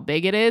MCU and how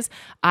big it is,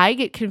 I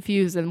get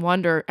confused and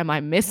wonder, am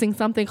I missing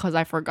something because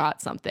I forgot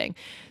something?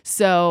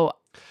 So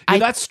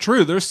that's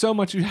true. There's so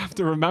much you have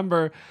to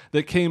remember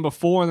that came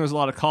before, and there's a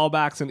lot of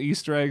callbacks and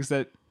Easter eggs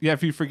that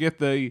if you forget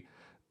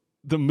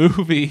the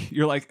movie,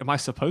 you're like, am I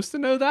supposed to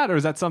know that? Or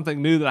is that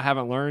something new that I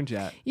haven't learned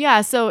yet? Yeah,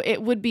 so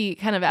it would be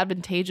kind of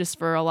advantageous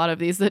for a lot of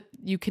these that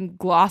you can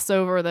gloss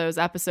over those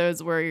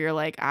episodes where you're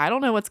like, I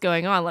don't know what's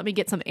going on. Let me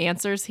get some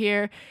answers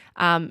here.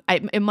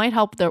 It might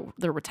help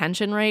the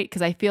retention rate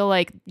because I feel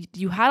like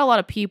you had a lot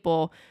of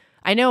people.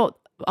 I know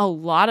a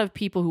lot of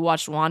people who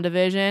watched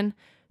WandaVision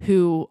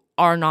who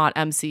are not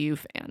MCU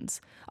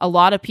fans. A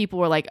lot of people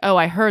were like, oh,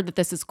 I heard that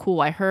this is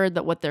cool. I heard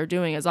that what they're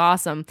doing is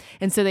awesome.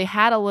 And so they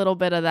had a little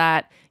bit of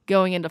that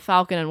going into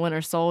Falcon and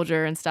Winter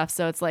Soldier and stuff.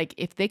 So it's like,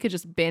 if they could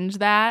just binge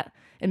that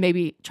and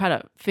maybe try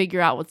to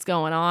figure out what's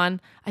going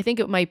on, I think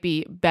it might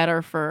be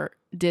better for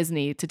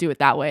Disney to do it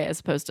that way as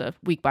opposed to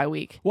week by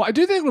week. Well, I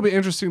do think it'll be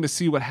interesting to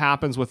see what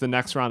happens with the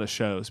next round of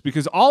shows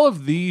because all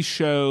of these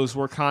shows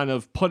were kind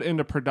of put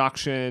into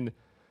production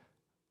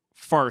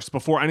first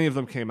before any of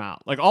them came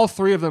out. Like all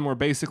 3 of them were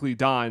basically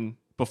done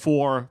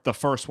before the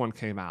first one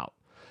came out.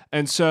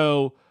 And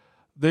so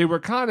they were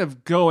kind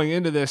of going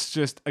into this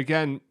just,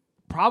 again,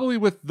 probably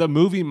with the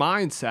movie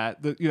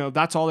mindset that,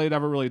 that's all they'd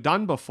ever really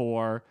done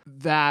before,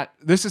 that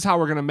this is how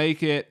we're going to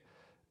make it.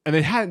 And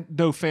they had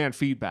no fan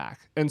feedback.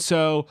 And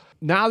so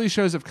now these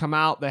shows have come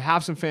out, they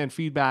have some fan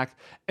feedback,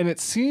 and it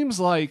seems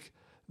like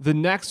the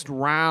next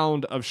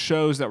round of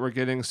shows that we're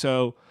getting,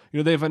 so,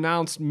 they've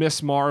announced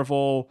Miss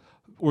Marvel,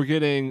 we're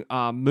getting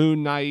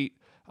Moon Knight,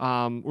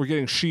 we're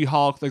getting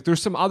She-Hulk. Like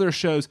there's some other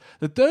shows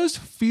that those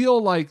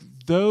feel like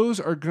those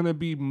are going to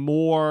be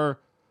more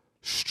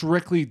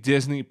strictly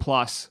Disney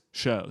Plus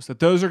shows, that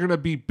those are going to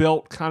be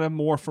built kind of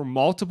more for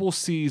multiple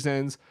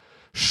seasons.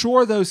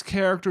 Sure, those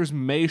characters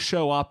may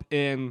show up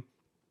in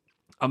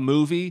a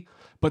movie,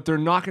 but they're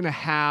not going to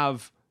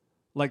have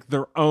like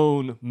their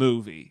own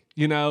movie.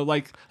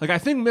 Like I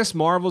think Miss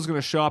Marvel is going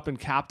to show up in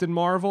Captain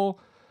Marvel,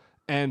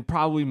 and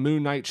probably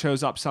Moon Knight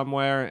shows up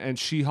somewhere, and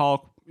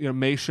She-Hulk,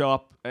 may show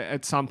up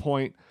at some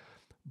point,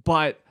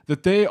 but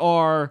that they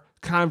are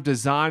kind of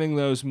designing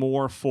those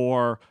more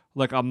for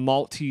like a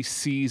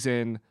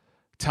multi-season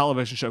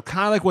television show,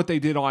 kind of like what they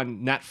did on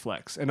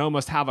Netflix, and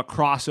almost have a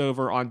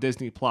crossover on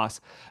Disney Plus.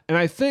 And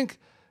I think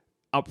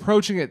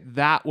approaching it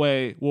that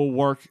way will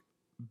work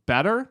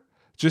better,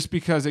 just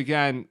because,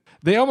 again,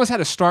 they almost had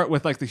to start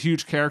with like the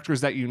huge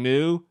characters that you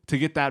knew to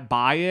get that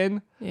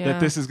buy-in that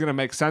this is going to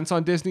make sense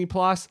on Disney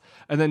Plus.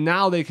 And then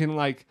now they can,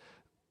 like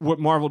what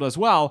Marvel does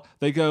well,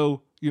 they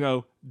go,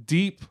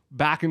 deep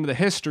back into the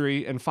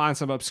history and find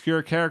some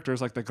obscure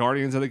characters like the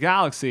Guardians of the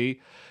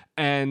Galaxy.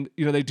 And,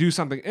 they do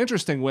something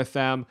interesting with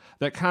them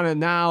that kind of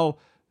now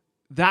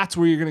that's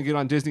where you're going to get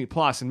on Disney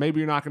Plus. And maybe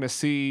you're not going to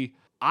see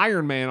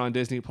Iron Man on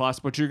Disney Plus,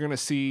 but you're going to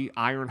see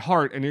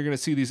Ironheart, and you're going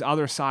to see these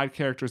other side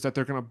characters that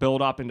they're going to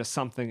build up into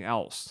something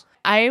else.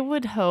 I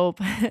would hope,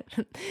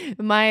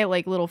 my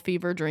like little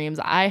fever dreams,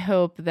 I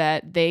hope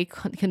that they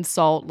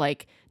consult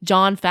like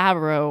Jon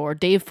Favreau or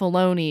Dave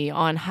Filoni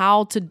on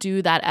how to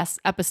do that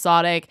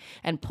episodic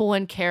and pull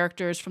in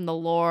characters from the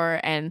lore.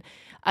 And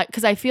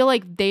because I feel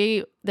like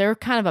they're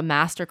kind of a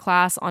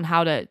masterclass on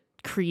how to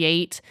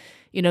create,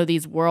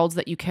 these worlds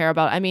that you care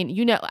about. I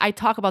mean, I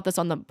talk about this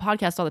on the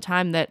podcast all the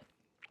time that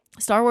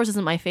Star Wars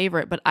isn't my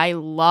favorite, but I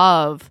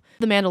love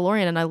The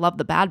Mandalorian and I love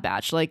The Bad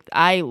Batch. Like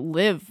I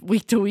live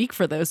week to week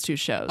for those 2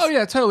 shows. Oh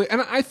yeah, totally.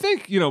 And I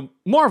think,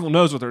 Marvel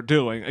knows what they're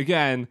doing.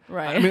 Again,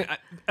 right. I mean,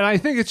 and I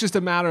think it's just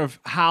a matter of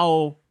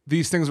how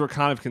these things were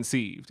kind of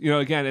conceived.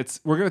 Again,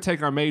 we're going to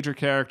take our major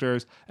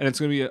characters and it's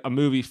going to be a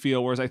movie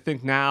feel. Whereas I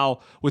think now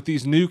with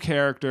these new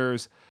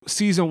characters,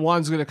 season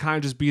 1's going to kind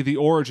of just be the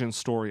origin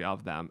story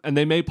of them. And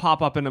they may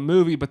pop up in a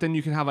movie, but then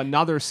you can have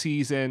another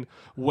season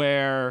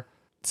where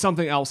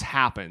something else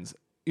happens.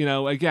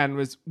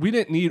 Again, we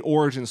didn't need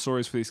origin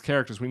stories for these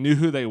characters. We knew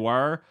who they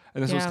were,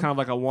 and this was kind of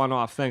like a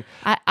one-off thing.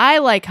 I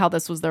like how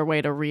this was their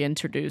way to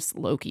reintroduce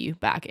Loki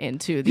back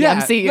into the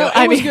MCU. No,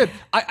 it was good.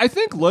 I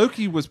think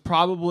Loki was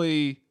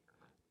probably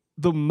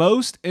the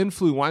most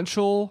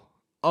influential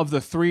of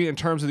the three in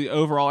terms of the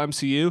overall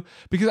MCU,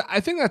 because I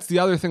think that's the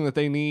other thing that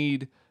they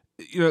need,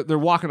 they're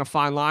walking a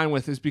fine line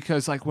with, is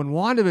because like when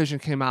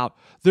WandaVision came out,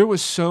 there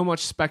was so much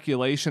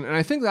speculation. And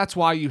I think that's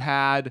why you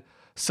had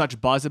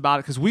such buzz about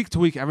it, because week to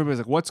week, everybody's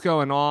like, what's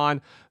going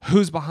on?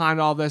 Who's behind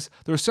all this?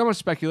 There was so much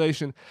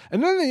speculation.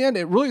 And then in the end,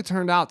 it really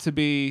turned out to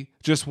be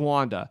just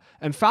Wanda.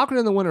 And Falcon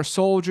and the Winter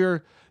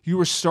Soldier, you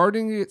were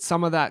starting to get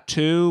some of that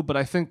too, but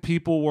I think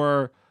people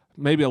were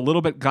maybe a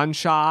little bit gun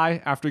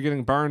shy after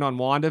getting burned on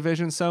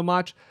WandaVision so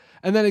much.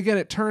 And then again,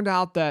 it turned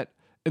out that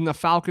in the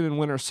Falcon and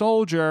Winter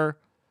Soldier,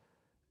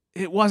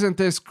 it wasn't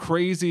this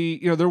crazy,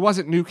 there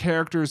wasn't new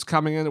characters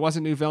coming in. It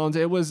wasn't new villains.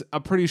 It was a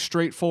pretty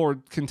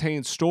straightforward,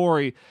 contained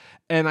story.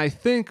 And I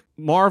think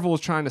Marvel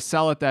is trying to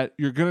sell it that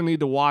you're going to need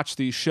to watch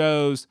these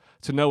shows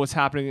to know what's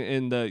happening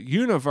in the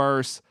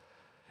universe.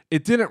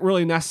 It didn't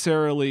really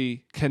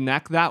necessarily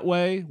connect that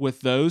way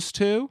with those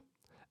two.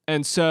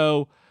 And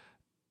so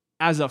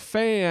as a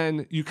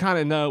fan, you kind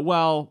of know,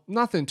 well,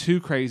 nothing too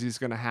crazy is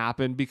going to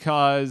happen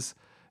because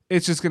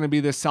it's just going to be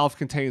this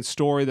self-contained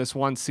story this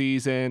one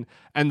season,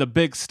 and the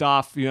big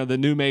stuff, the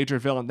new major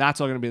villain,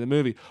 that's all going to be in the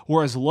movie.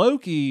 Whereas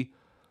Loki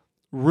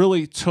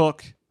really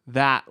took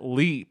that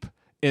leap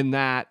in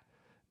that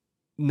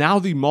now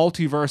the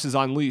multiverse is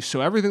unleashed. So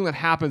everything that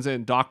happens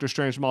in Doctor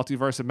Strange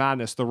Multiverse of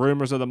Madness, the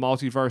rumors of the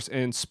multiverse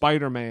in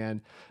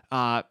Spider-Man,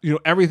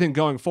 everything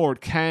going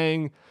forward,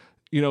 Kang,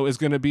 is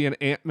going to be in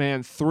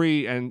Ant-Man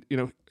 3, and,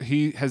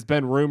 he has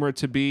been rumored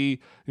to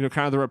be,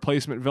 kind of the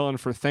replacement villain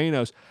for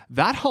Thanos.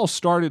 That all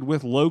started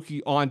with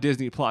Loki on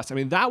Disney+. I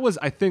mean, that was,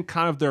 I think,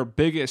 kind of their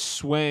biggest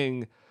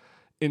swing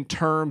in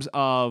terms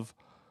of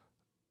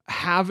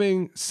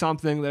having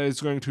something that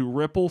is going to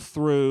ripple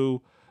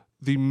through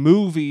the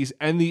movies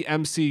and the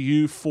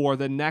MCU for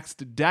the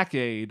next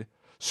decade,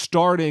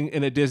 starting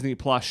in a Disney+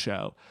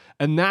 show.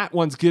 And that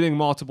one's getting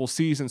multiple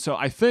seasons. So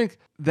I think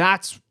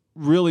that's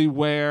really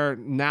where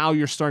now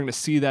you're starting to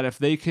see that if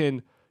they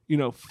can,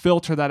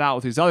 filter that out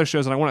with these other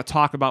shows, and I want to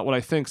talk about what I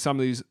think some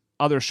of these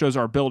other shows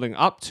are building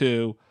up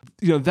to,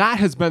 that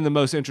has been the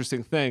most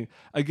interesting thing.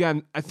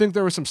 Again, I think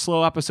there were some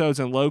slow episodes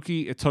in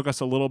Loki. It took us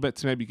a little bit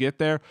to maybe get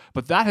there,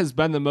 but that has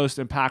been the most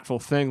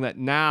impactful thing, that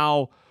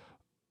now,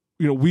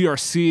 we are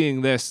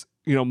seeing this,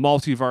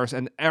 multiverse,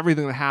 and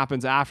everything that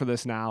happens after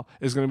this now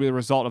is going to be the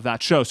result of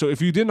that show. So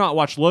if you did not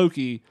watch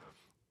Loki,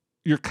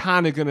 you're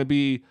kind of going to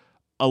be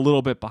a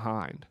little bit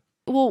behind.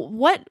 Well,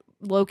 what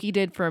Loki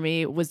did for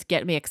me was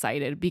get me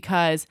excited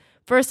because,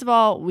 first of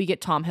all, we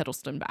get Tom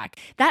Hiddleston back.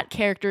 That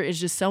character is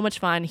just so much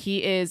fun.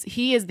 He is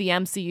the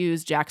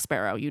MCU's Jack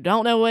Sparrow. You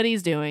don't know what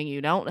he's doing.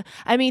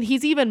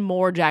 He's even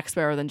more Jack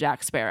Sparrow than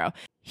Jack Sparrow.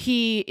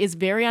 He is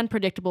very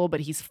unpredictable,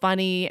 but he's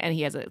funny, and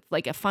he has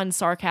a fun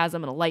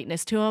sarcasm and a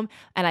lightness to him.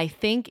 And I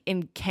think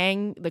in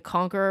Kang the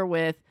Conqueror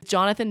with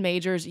Jonathan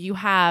Majors, you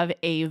have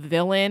a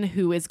villain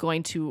who is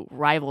going to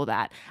rival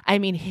that. I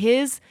mean,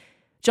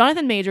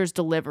 Jonathan Majors'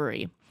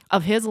 delivery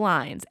of his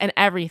lines and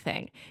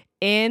everything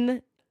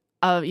in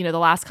the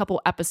last couple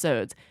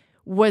episodes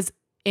was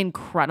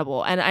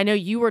incredible. And I know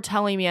you were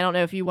telling me, I don't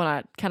know if you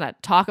want to kind of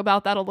talk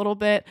about that a little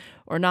bit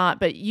or not,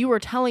 but you were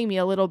telling me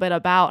a little bit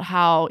about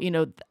how,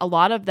 a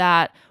lot of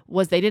that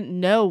was they didn't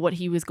know what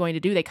he was going to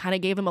do. They kind of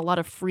gave him a lot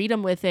of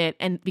freedom with it,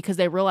 and because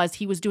they realized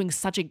he was doing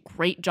such a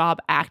great job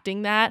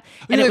acting that.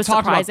 And it was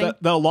surprising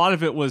that a lot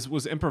of it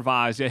was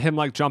improvised. Yeah, him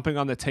jumping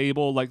on the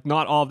table,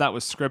 not all of that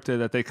was scripted,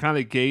 that they kind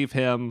of gave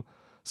him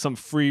some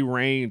free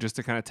reign just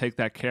to kind of take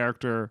that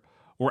character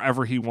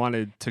wherever he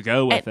wanted to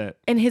go with it.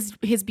 And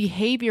his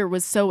behavior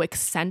was so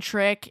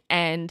eccentric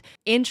and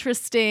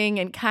interesting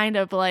and kind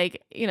of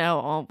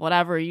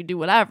whatever, you do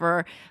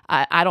whatever.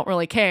 I don't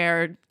really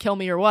care, kill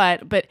me or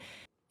what. But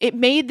it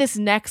made this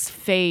next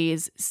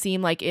phase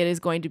seem like it is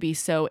going to be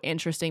so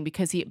interesting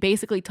because he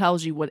basically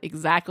tells you what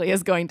exactly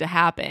is going to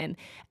happen.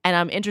 And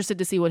I'm interested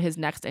to see what his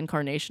next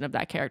incarnation of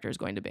that character is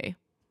going to be.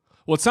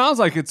 Well, it sounds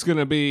like it's going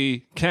to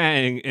be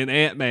Kang in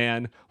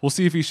Ant-Man. We'll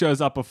see if he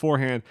shows up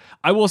beforehand.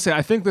 I will say,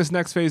 I think this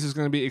next phase is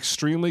going to be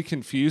extremely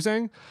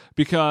confusing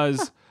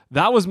because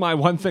that was my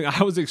one thing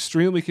I was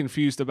extremely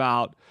confused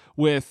about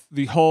with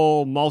the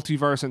whole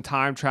multiverse and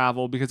time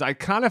travel, because I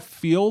kind of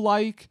feel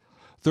like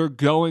they're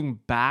going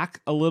back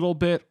a little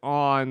bit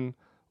on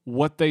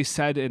what they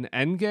said in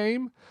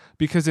Endgame,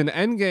 because in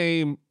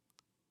Endgame,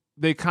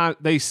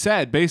 they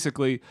said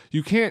basically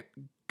you can't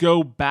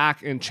go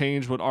back and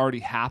change what already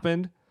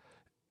happened.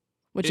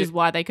 Which is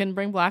why they couldn't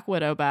bring Black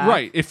Widow back.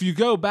 Right. If you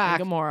go back,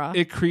 Gamora,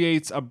 it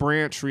creates a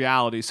branch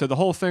reality. So the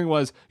whole thing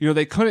was,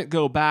 they couldn't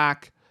go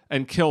back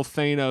and kill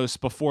Thanos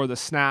before the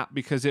snap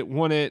because it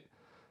wouldn't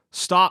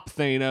stop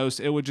Thanos.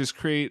 It would just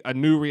create a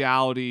new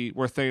reality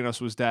where Thanos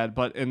was dead.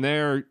 But in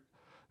their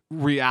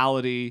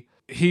reality,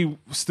 he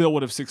still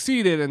would have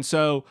succeeded. And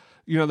so,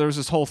 there was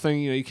this whole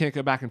thing, you can't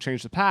go back and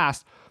change the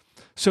past.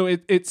 So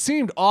it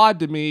seemed odd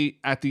to me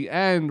at the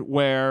end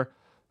where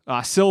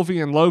Sylvie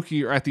and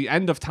Loki are at the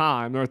end of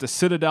time. They're at the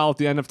Citadel at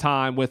the end of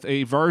time with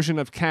a version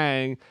of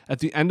Kang at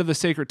the end of the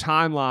sacred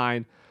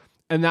timeline.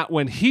 And that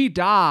when he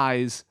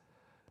dies,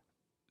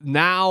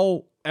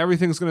 now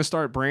everything's going to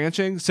start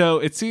branching. So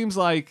it seems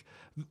like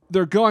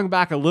they're going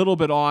back a little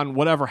bit on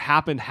whatever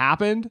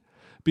happened,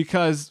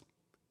 because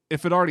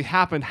if it already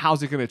happened,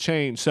 how's it going to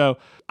change? So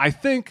I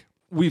think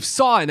we've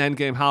saw in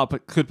Endgame how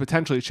it could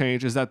potentially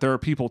change is that there are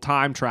people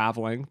time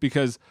traveling,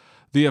 because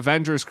the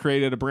Avengers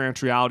created a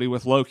branch reality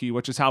with Loki,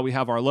 which is how we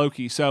have our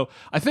Loki. So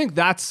I think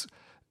that's,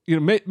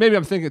 maybe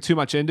I'm thinking too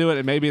much into it,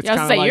 and maybe it's kind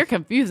of like, you're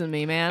confusing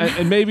me, man.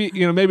 And maybe,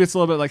 maybe it's a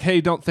little bit like,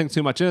 hey, don't think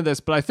too much into this.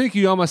 But I think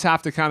you almost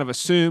have to kind of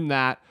assume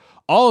that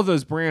all of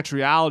those branch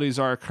realities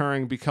are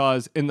occurring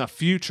because in the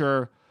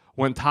future,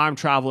 when time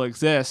travel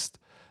exists,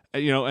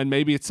 and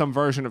maybe it's some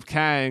version of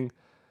Kang,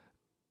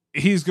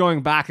 he's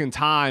going back in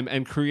time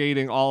and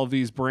creating all of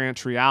these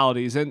branch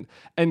realities. And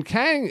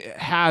Kang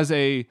has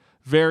a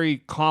very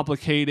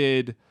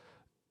complicated,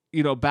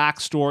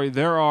 backstory.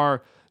 There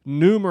are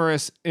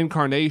numerous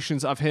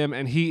incarnations of him,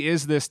 and he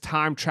is this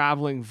time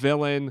traveling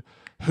villain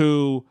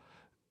who,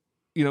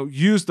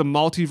 used the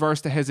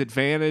multiverse to his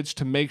advantage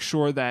to make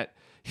sure that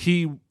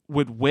he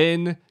would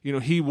win.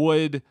 He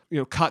would,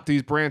 cut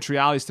these branch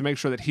realities to make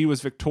sure that he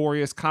was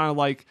victorious, kind of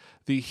like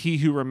the He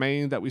Who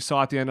Remained that we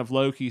saw at the end of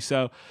Loki.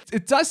 So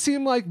it does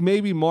seem like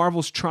maybe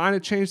Marvel's trying to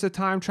change the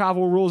time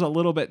travel rules a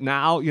little bit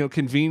now,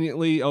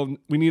 conveniently. Oh,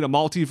 we need a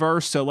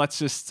multiverse, so let's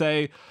just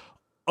say,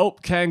 oh,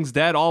 Kang's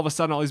dead. All of a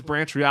sudden, all these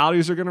branch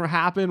realities are going to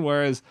happen.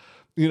 Whereas,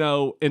 in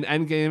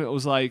Endgame, it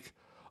was like,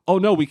 oh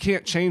no, we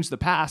can't change the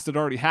past. It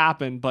already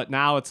happened. But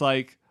now it's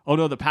like, oh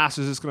no, the past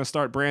is just going to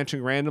start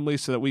branching randomly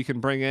so that we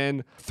can bring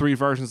in 3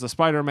 versions of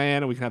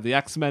Spider-Man and we can have the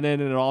X-Men in,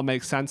 and it all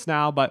makes sense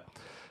now. But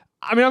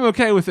I mean, I'm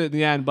okay with it in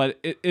the end, but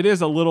it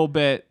is a little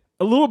bit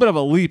of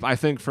a leap, I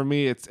think, for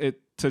me.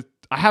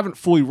 I haven't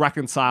fully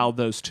reconciled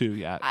those two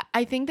yet.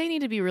 I think they need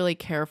to be really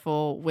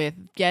careful with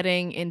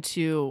getting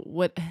into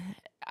what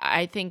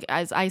I think,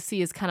 as I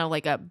see, is kind of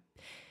like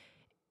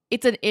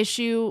it's an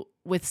issue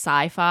with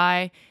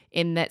sci-fi,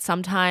 in that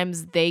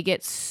sometimes they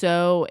get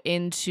so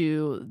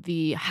into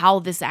how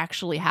this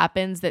actually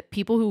happens that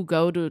people who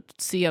go to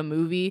see a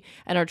movie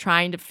and are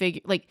trying to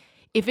figure, like,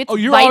 if it's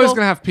you're vital, always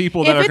going to have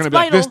people that are going to be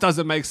like, this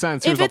doesn't make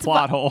sense. Here's a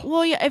plot hole.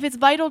 Well, yeah, if it's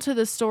vital to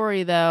the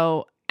story,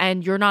 though,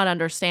 and you're not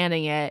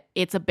understanding it,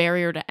 it's a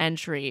barrier to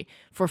entry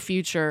for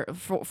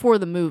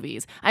the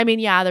movies. I mean,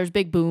 yeah, there's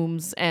big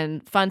booms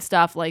and fun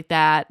stuff like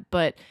that,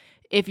 but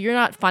if you're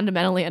not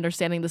fundamentally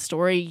understanding the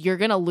story, you're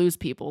going to lose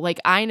people. Like,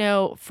 I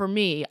know for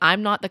me,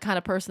 I'm not the kind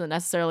of person that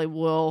necessarily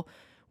will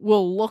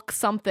look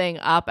something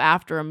up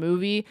after a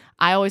movie.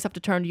 I always have to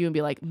turn to you and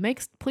be like,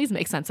 please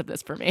make sense of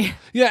this for me.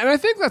 Yeah, and I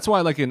think that's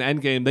why, like, in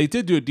Endgame, they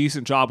did do a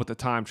decent job with the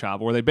time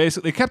travel, where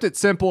they kept it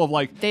simple of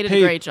like, they did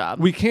a great job.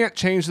 We can't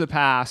change the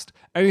past.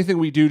 Anything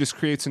we do just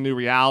creates a new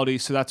reality.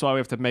 So that's why we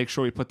have to make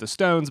sure we put the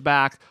stones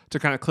back to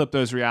kind of clip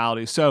those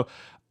realities. So,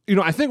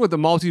 I think with the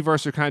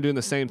multiverse, they're kind of doing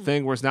the same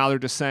thing, whereas now they're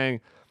just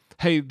saying,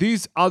 hey,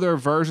 these other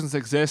versions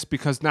exist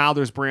because now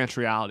there's branch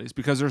realities,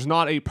 because there's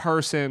not a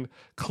person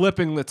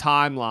clipping the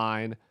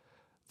timeline.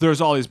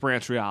 There's all these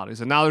branch realities,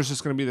 and now there's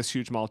just going to be this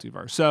huge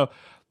multiverse. So,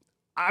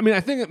 I mean,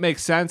 I think it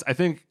makes sense.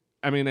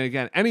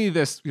 Again, any of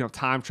this,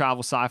 time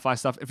travel, sci-fi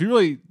stuff, if you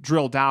really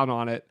drill down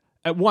on it,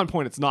 at one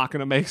point it's not going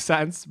to make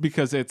sense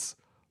because it's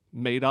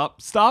made up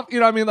stuff.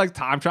 Like,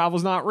 time travel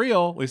is not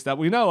real, at least that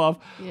we know of.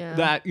 Yeah.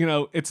 That,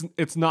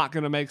 it's not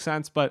going to make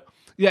sense. But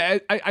yeah,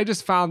 I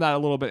just found that a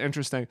little bit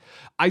interesting.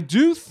 I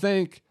do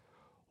think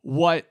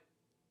what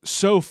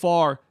so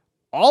far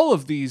all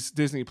of these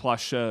Disney Plus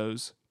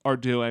shows are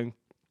doing,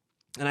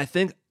 and I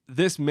think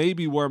this may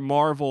be where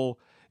Marvel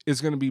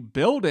is going to be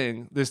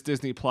building this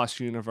Disney Plus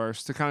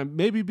universe to kind of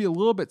maybe be a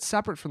little bit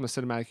separate from the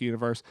cinematic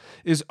universe,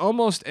 is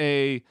almost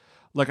a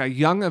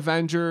Young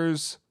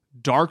Avengers,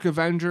 Dark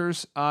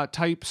Avengers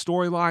type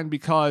storyline,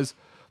 because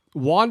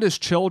Wanda's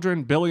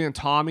children, Billy and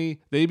Tommy,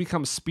 they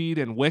become Speed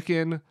and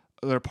Wiccan.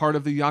 They're part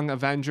of the Young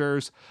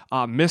Avengers.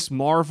 Miss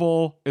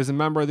Marvel is a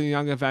member of the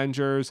Young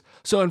Avengers.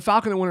 So in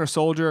Falcon and Winter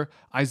Soldier,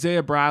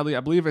 Isaiah Bradley,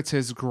 I believe it's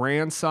his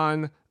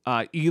grandson,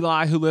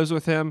 Eli, who lives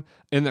with him.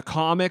 In the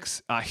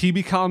comics, he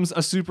becomes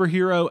a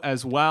superhero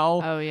as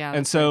well. Oh, yeah.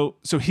 And so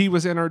he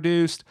was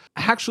introduced.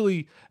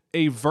 Actually,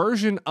 a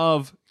version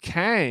of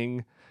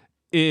Kang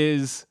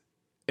is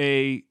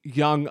a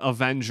Young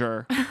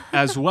Avenger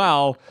as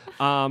well.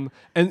 And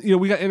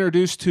we got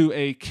introduced to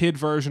a kid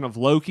version of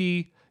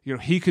Loki.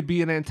 He could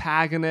be an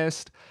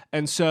antagonist.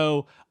 And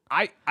so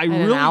I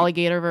really... an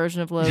alligator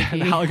version of Loki. Yeah,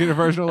 an alligator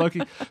version of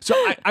Loki. So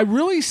I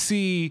really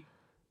see,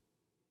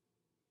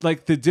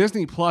 like, the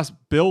Disney Plus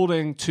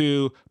building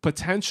to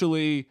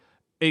potentially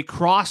a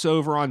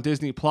crossover on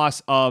Disney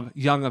Plus of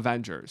Young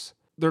Avengers.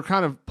 They're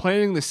kind of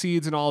planting the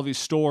seeds in all of these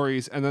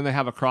stories, and then they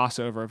have a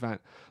crossover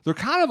event. They're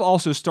kind of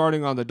also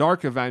starting on the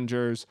Dark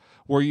Avengers,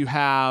 where you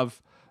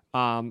have...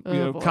 kind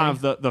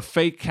of the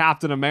fake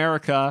Captain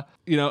America,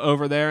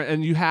 over there.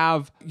 And you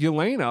have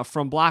Yelena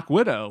from Black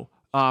Widow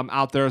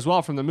out there as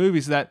well from the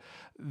movies that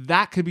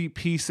could be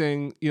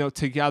piecing,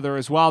 together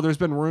as well. There's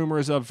been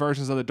rumors of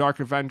versions of the Dark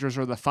Avengers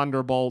or the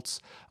Thunderbolts,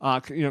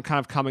 kind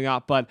of coming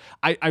up. But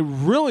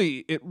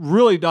it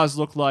really does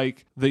look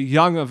like the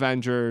Young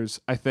Avengers,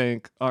 I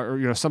think,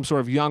 or some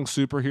sort of young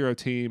superhero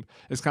team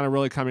is kind of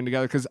really coming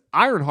together, because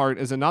Ironheart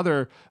is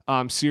another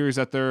series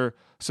that they're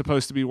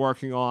supposed to be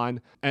working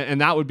on, and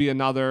that would be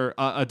another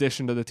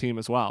addition to the team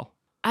as well.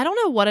 I don't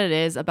know what it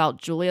is about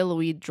Julia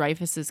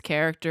Louis-Dreyfus's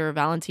character,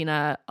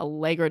 Valentina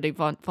Allegra de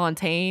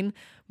Fontaine,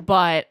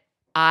 but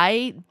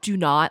I do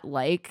not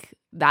like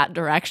that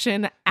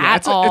direction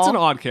at all. It's an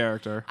odd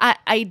character.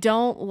 I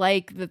don't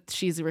like that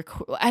she's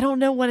I don't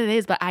know what it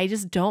is, but I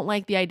just don't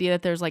like the idea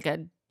that there's like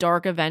a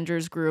Dark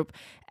Avengers group,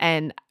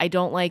 and I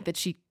don't like that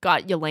she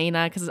got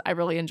Yelena, because I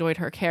really enjoyed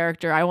her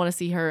character. I want to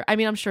see her. I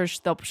mean, I'm sure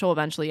she'll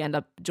eventually end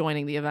up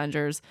joining the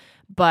Avengers,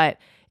 but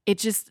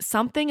it's just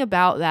something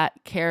about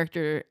that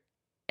character.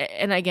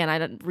 And again, I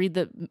didn't read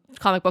the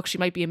comic books. She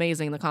might be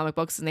amazing in the comic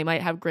books, and they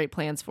might have great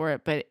plans for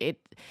it, but it,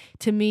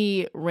 to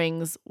me,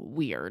 rings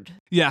weird.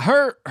 Yeah,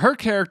 her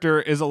character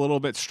is a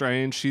little bit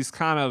strange. She's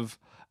kind of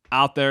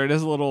out there. It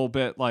is a little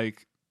bit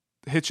like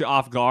hits you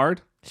off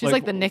guard. She's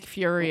like the Nick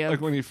Fury of like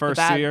when you first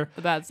see her.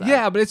 The bad side.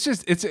 Yeah, but it's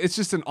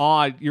just an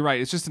odd. You're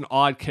right. It's just an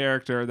odd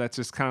character that's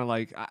just kind of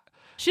like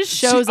she just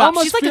shows up.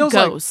 She's like a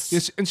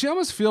ghost, and she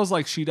almost feels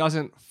like she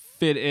doesn't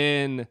fit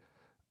in.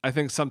 I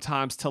think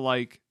sometimes to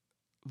like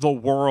the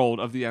world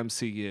of the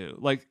MCU.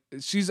 Like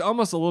she's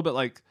almost a little bit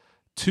like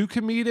too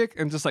comedic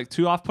and just like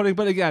too off-putting.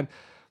 But again,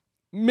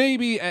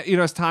 maybe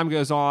as time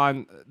goes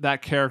on,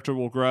 that character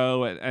will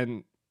grow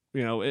and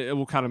it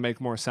will kind of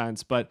make more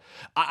sense. But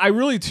I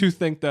really do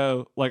think,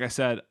 though, like I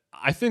said,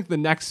 I think the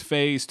next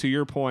phase, to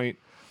your point,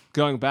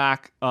 going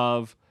back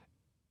of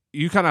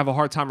you kind of have a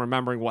hard time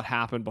remembering what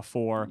happened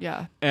before.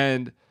 Yeah.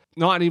 And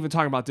not even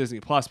talking about Disney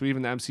Plus, but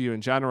even the MCU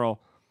in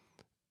general.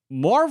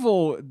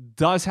 Marvel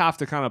does have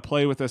to kind of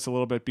play with this a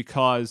little bit,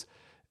 because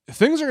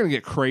things are going to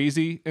get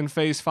crazy in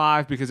Phase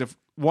 5, because if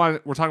we're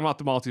talking about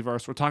the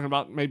multiverse, we're talking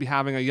about maybe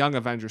having a Young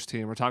Avengers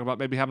team, we're talking about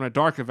maybe having a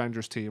Dark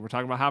Avengers team, we're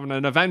talking about having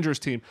an Avengers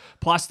team,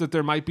 plus that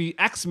there might be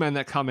X-Men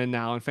that come in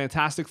now and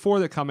Fantastic Four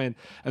that come in,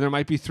 and there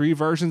might be 3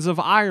 versions of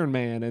Iron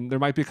Man, and there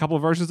might be a couple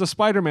of versions of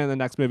Spider-Man in the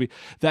next movie,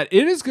 that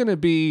it is going to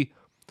be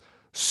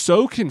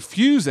so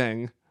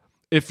confusing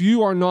if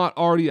you are not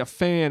already a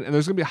fan, and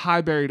there's going to be a high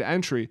barrier to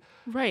entry.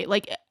 Right.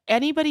 Like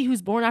anybody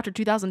who's born after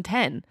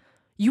 2010,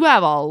 you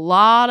have a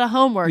lot of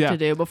homework to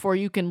do before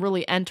you can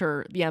really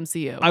enter the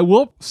MCU. I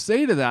will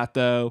say to that,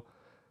 though,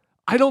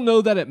 I don't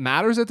know that it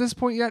matters at this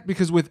point yet,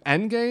 because with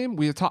Endgame,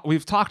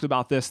 we've talked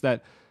about this,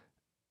 that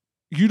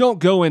you don't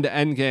go into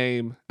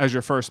Endgame as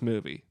your first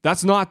movie.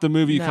 That's not the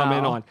movie you come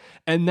in on.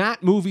 And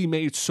that movie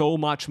made so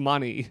much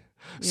money.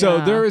 So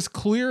there is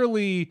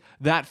clearly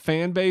that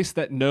fan base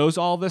that knows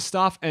all this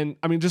stuff. And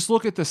I mean, just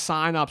look at the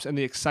signups and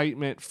the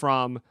excitement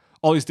from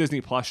all these Disney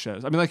Plus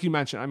shows. I mean, like you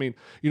mentioned,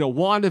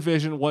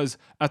 WandaVision was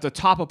at the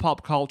top of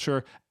pop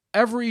culture.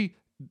 Every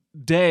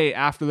day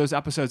after those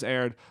episodes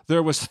aired,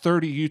 there was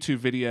 30 YouTube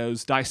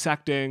videos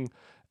dissecting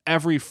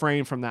every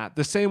frame from that.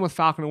 The same with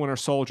Falcon and Winter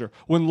Soldier.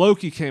 When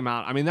Loki came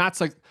out, I mean,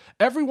 that's like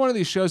every one of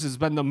these shows has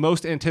been the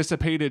most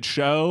anticipated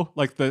show.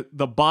 Like the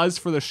buzz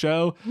for the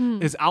show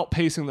is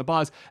outpacing the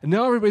buzz. And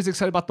now everybody's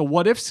excited about the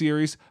What If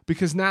series,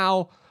 because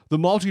now the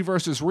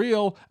multiverse is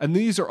real, and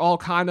these are all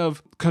kind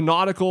of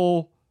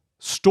canonical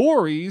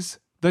stories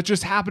that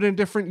just happen in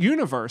different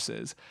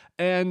universes.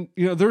 And,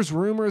 there's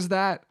rumors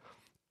that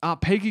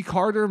Peggy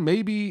Carter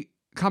may be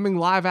coming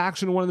live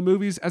action in one of the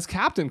movies as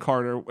Captain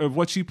Carter, of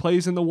what she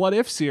plays in the What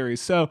If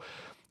series. So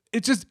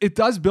it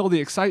does build the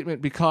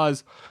excitement,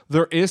 because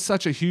there is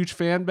such a huge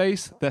fan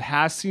base that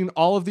has seen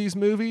all of these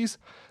movies,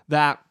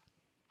 that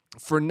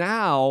for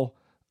now,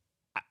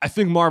 I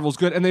think Marvel's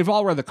good, and they've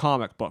all read the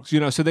comic books,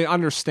 so they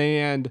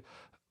understand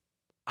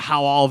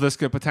how all of this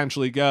could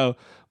potentially go.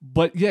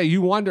 But yeah,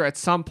 you wonder at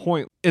some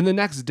point in the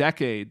next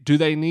decade, do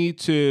they need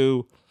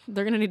to...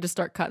 They're going to need to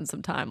start cutting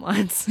some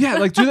timelines.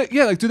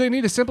 Do they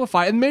need to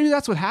simplify? And maybe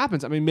that's what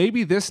happens. I mean,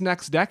 maybe this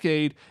next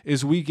decade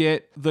is we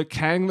get the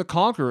Kang the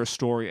Conqueror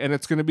story, and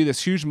it's going to be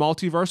this huge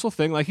multiversal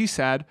thing, like he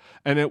said,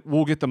 and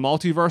we'll get the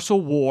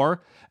multiversal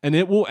war, and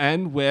it will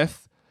end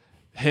with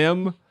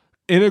him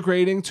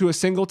integrating to a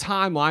single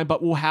timeline,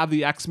 but we'll have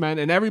the X-Men,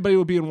 and everybody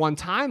will be in one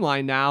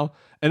timeline now,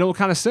 and it will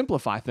kind of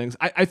simplify things.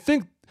 I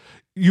think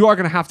you are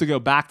going to have to go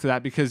back to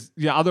that, because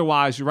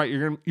otherwise you're right.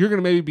 You're going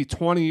to maybe be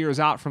 20 years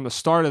out from the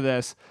start of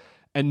this,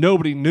 and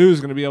nobody new is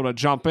going to be able to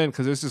jump in,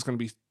 because this is going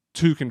to be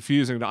too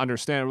confusing to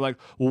understand. We're like,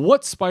 well,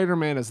 what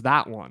Spider-Man is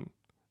that one?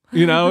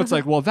 It's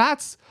like, well,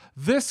 that's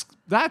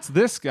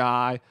this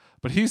guy,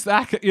 but he's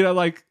that, and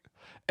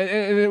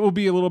it will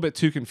be a little bit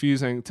too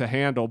confusing to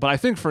handle. But I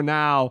think for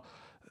now,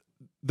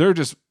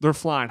 they're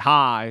flying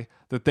high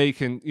that they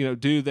can,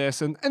 do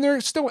this, and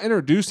they're still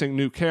introducing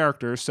new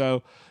characters.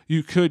 So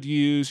you could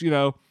use,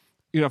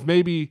 if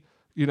maybe,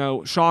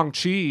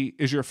 Shang-Chi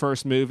is your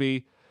first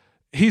movie,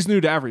 he's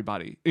new to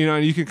everybody,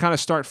 and you can kind of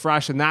start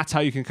fresh, and that's how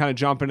you can kind of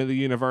jump into the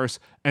universe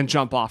and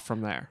jump off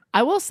from there.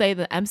 I will say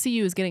the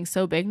MCU is getting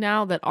so big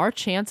now that our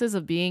chances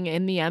of being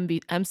in the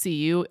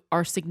MCU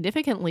are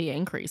significantly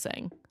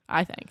increasing,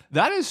 I think.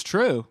 That is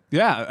true.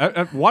 Yeah.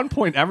 At one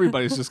point,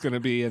 everybody's just going to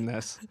be in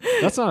this.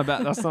 That's not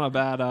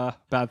a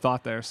bad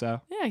thought there.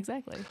 So yeah,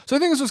 exactly. So I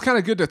think this was kind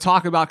of good to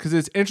talk about because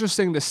it's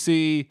interesting to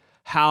see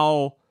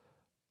how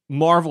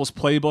Marvel's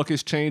playbook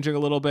is changing a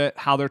little bit,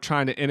 how they're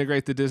trying to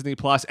integrate the Disney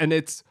Plus, and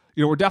it's,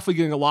 we're definitely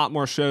getting a lot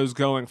more shows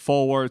going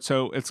forward.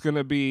 So it's going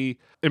to be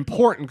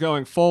important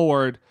going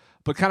forward,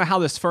 but kind of how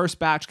this first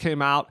batch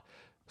came out,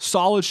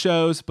 solid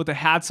shows, but they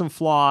had some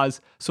flaws.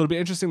 So it'll be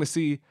interesting to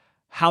see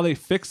how they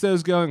fix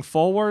those going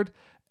forward.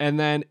 And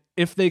then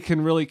if they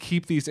can really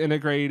keep these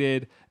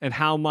integrated and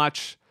how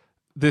much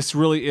this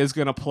really is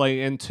going to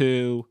play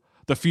into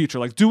the future.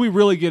 Like, do we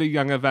really get a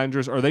Young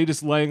Avengers, or are they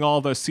just laying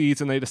all those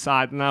seeds and they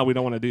decide, no, we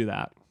don't want to do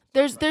that?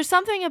 There's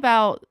something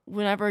about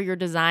whenever you're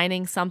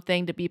designing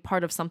something to be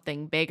part of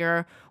something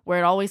bigger where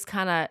it always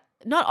kind of,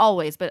 not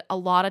always, but a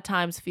lot of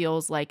times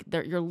feels like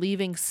you're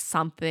leaving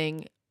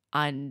something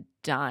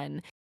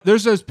undone.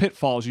 There's those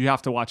pitfalls you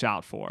have to watch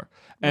out for.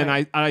 And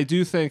Right. I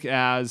do think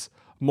as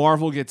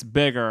Marvel gets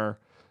bigger,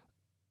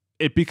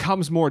 it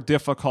becomes more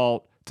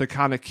difficult to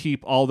kind of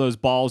keep all those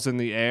balls in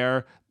the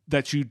air,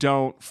 that you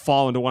don't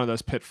fall into one of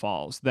those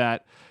pitfalls,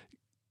 that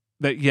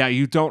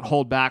you don't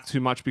hold back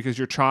too much because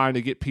you're trying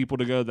to get people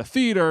to go to the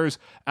theaters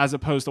as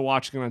opposed to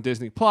watching it on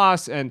Disney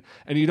Plus, and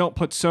you don't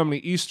put so many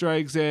Easter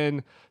eggs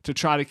in to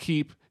try to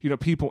keep,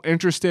 people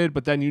interested,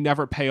 but then you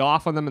never pay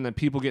off on them, and then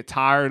people get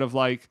tired of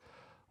like,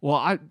 well,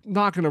 I'm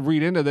not going to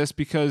read into this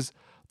because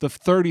the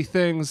 30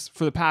 things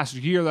for the past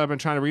year that I've been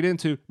trying to read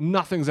into,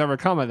 nothing's ever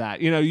come of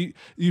that.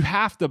 You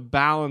have to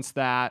balance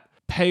that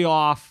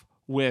payoff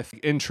with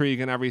intrigue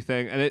and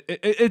everything, and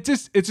it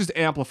just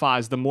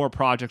amplifies the more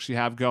projects you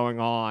have going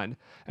on.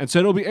 And so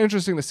it'll be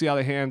interesting to see how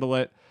they handle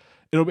it.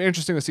 It'll be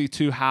interesting to see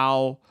too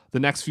how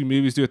the next few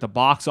movies do at the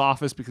box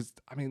office, because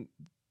I mean,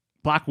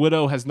 Black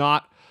Widow has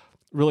not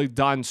really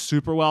done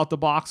super well at the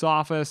box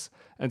office,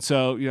 and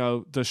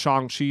so does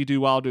Shang-Chi do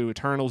well? Do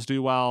Eternals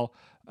do well?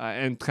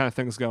 And kind of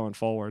things going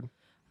forward.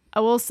 I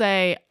will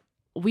say,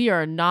 we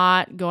are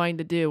not going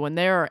to do, when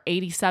there are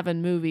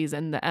 87 movies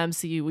in the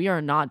MCU, we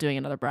are not doing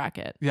another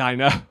bracket. Yeah, I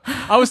know.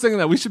 I was thinking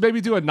that we should maybe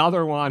do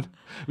another one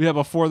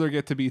before there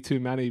get to be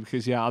too many,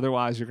 because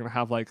otherwise you're going to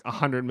have like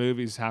 100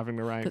 movies having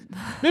to rank.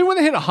 Maybe when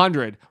they hit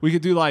 100, we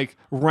could do like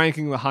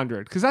ranking the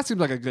 100, because that seems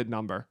like a good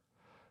number.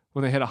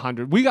 When they hit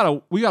 100, we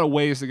got a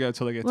ways to go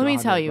till they get to 100. Let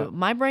me tell you,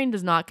 my brain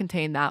does not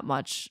contain that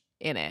much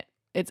in it.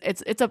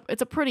 It's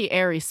a pretty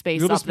airy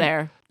space up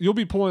there. You'll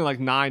be pulling like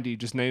 90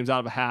 just names out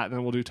of a hat, and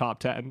then we'll do top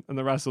 10, and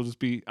the rest will just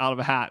be out of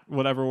a hat,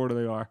 whatever order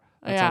they are.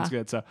 That sounds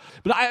good. So,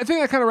 but I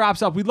think that kind of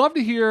wraps up. We'd love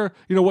to hear,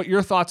 what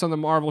your thoughts on the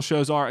Marvel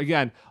shows are.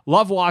 Again,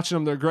 love watching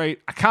them. They're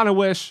great. I kind of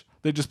wish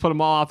they just put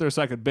them all out there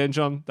so I could binge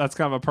them. That's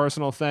kind of a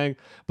personal thing.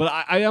 But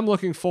I am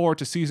looking forward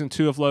to season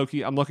 2 of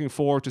Loki. I'm looking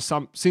forward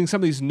to seeing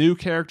some of these new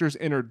characters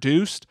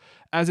introduced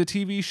as a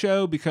TV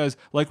show, because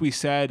like we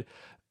said,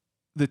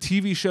 the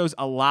TV shows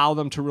allow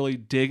them to really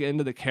dig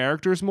into the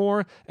characters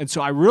more. And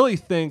so I really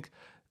think,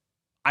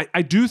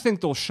 I do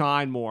think they'll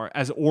shine more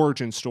as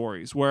origin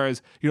stories.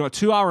 Whereas, a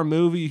 2-hour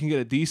movie, you can get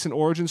a decent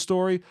origin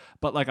story,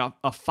 but like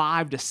a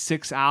 5 to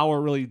 6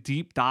 hour really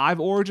deep dive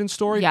origin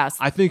story, yes,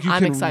 I think you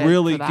I'm can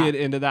really get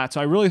into that.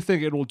 So I really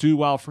think it will do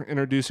well for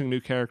introducing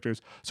new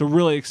characters. So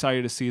really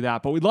excited to see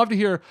that. But we'd love to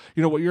hear,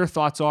 what your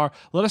thoughts are.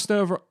 Let us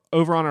know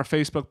over on our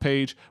Facebook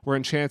page. We're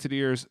Enchanted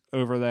Ears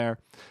over there.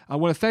 I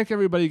want to thank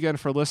everybody again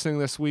for listening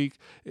this week.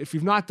 If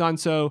you've not done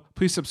so,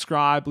 please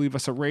subscribe, leave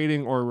us a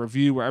rating or a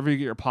review wherever you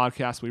get your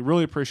podcast. We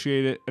really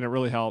appreciate it, and it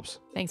really helps.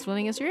 Thanks for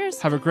lending us your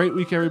ears. Have a great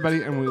week,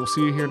 everybody, and we will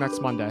see you here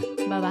next Monday.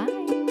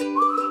 Bye-bye.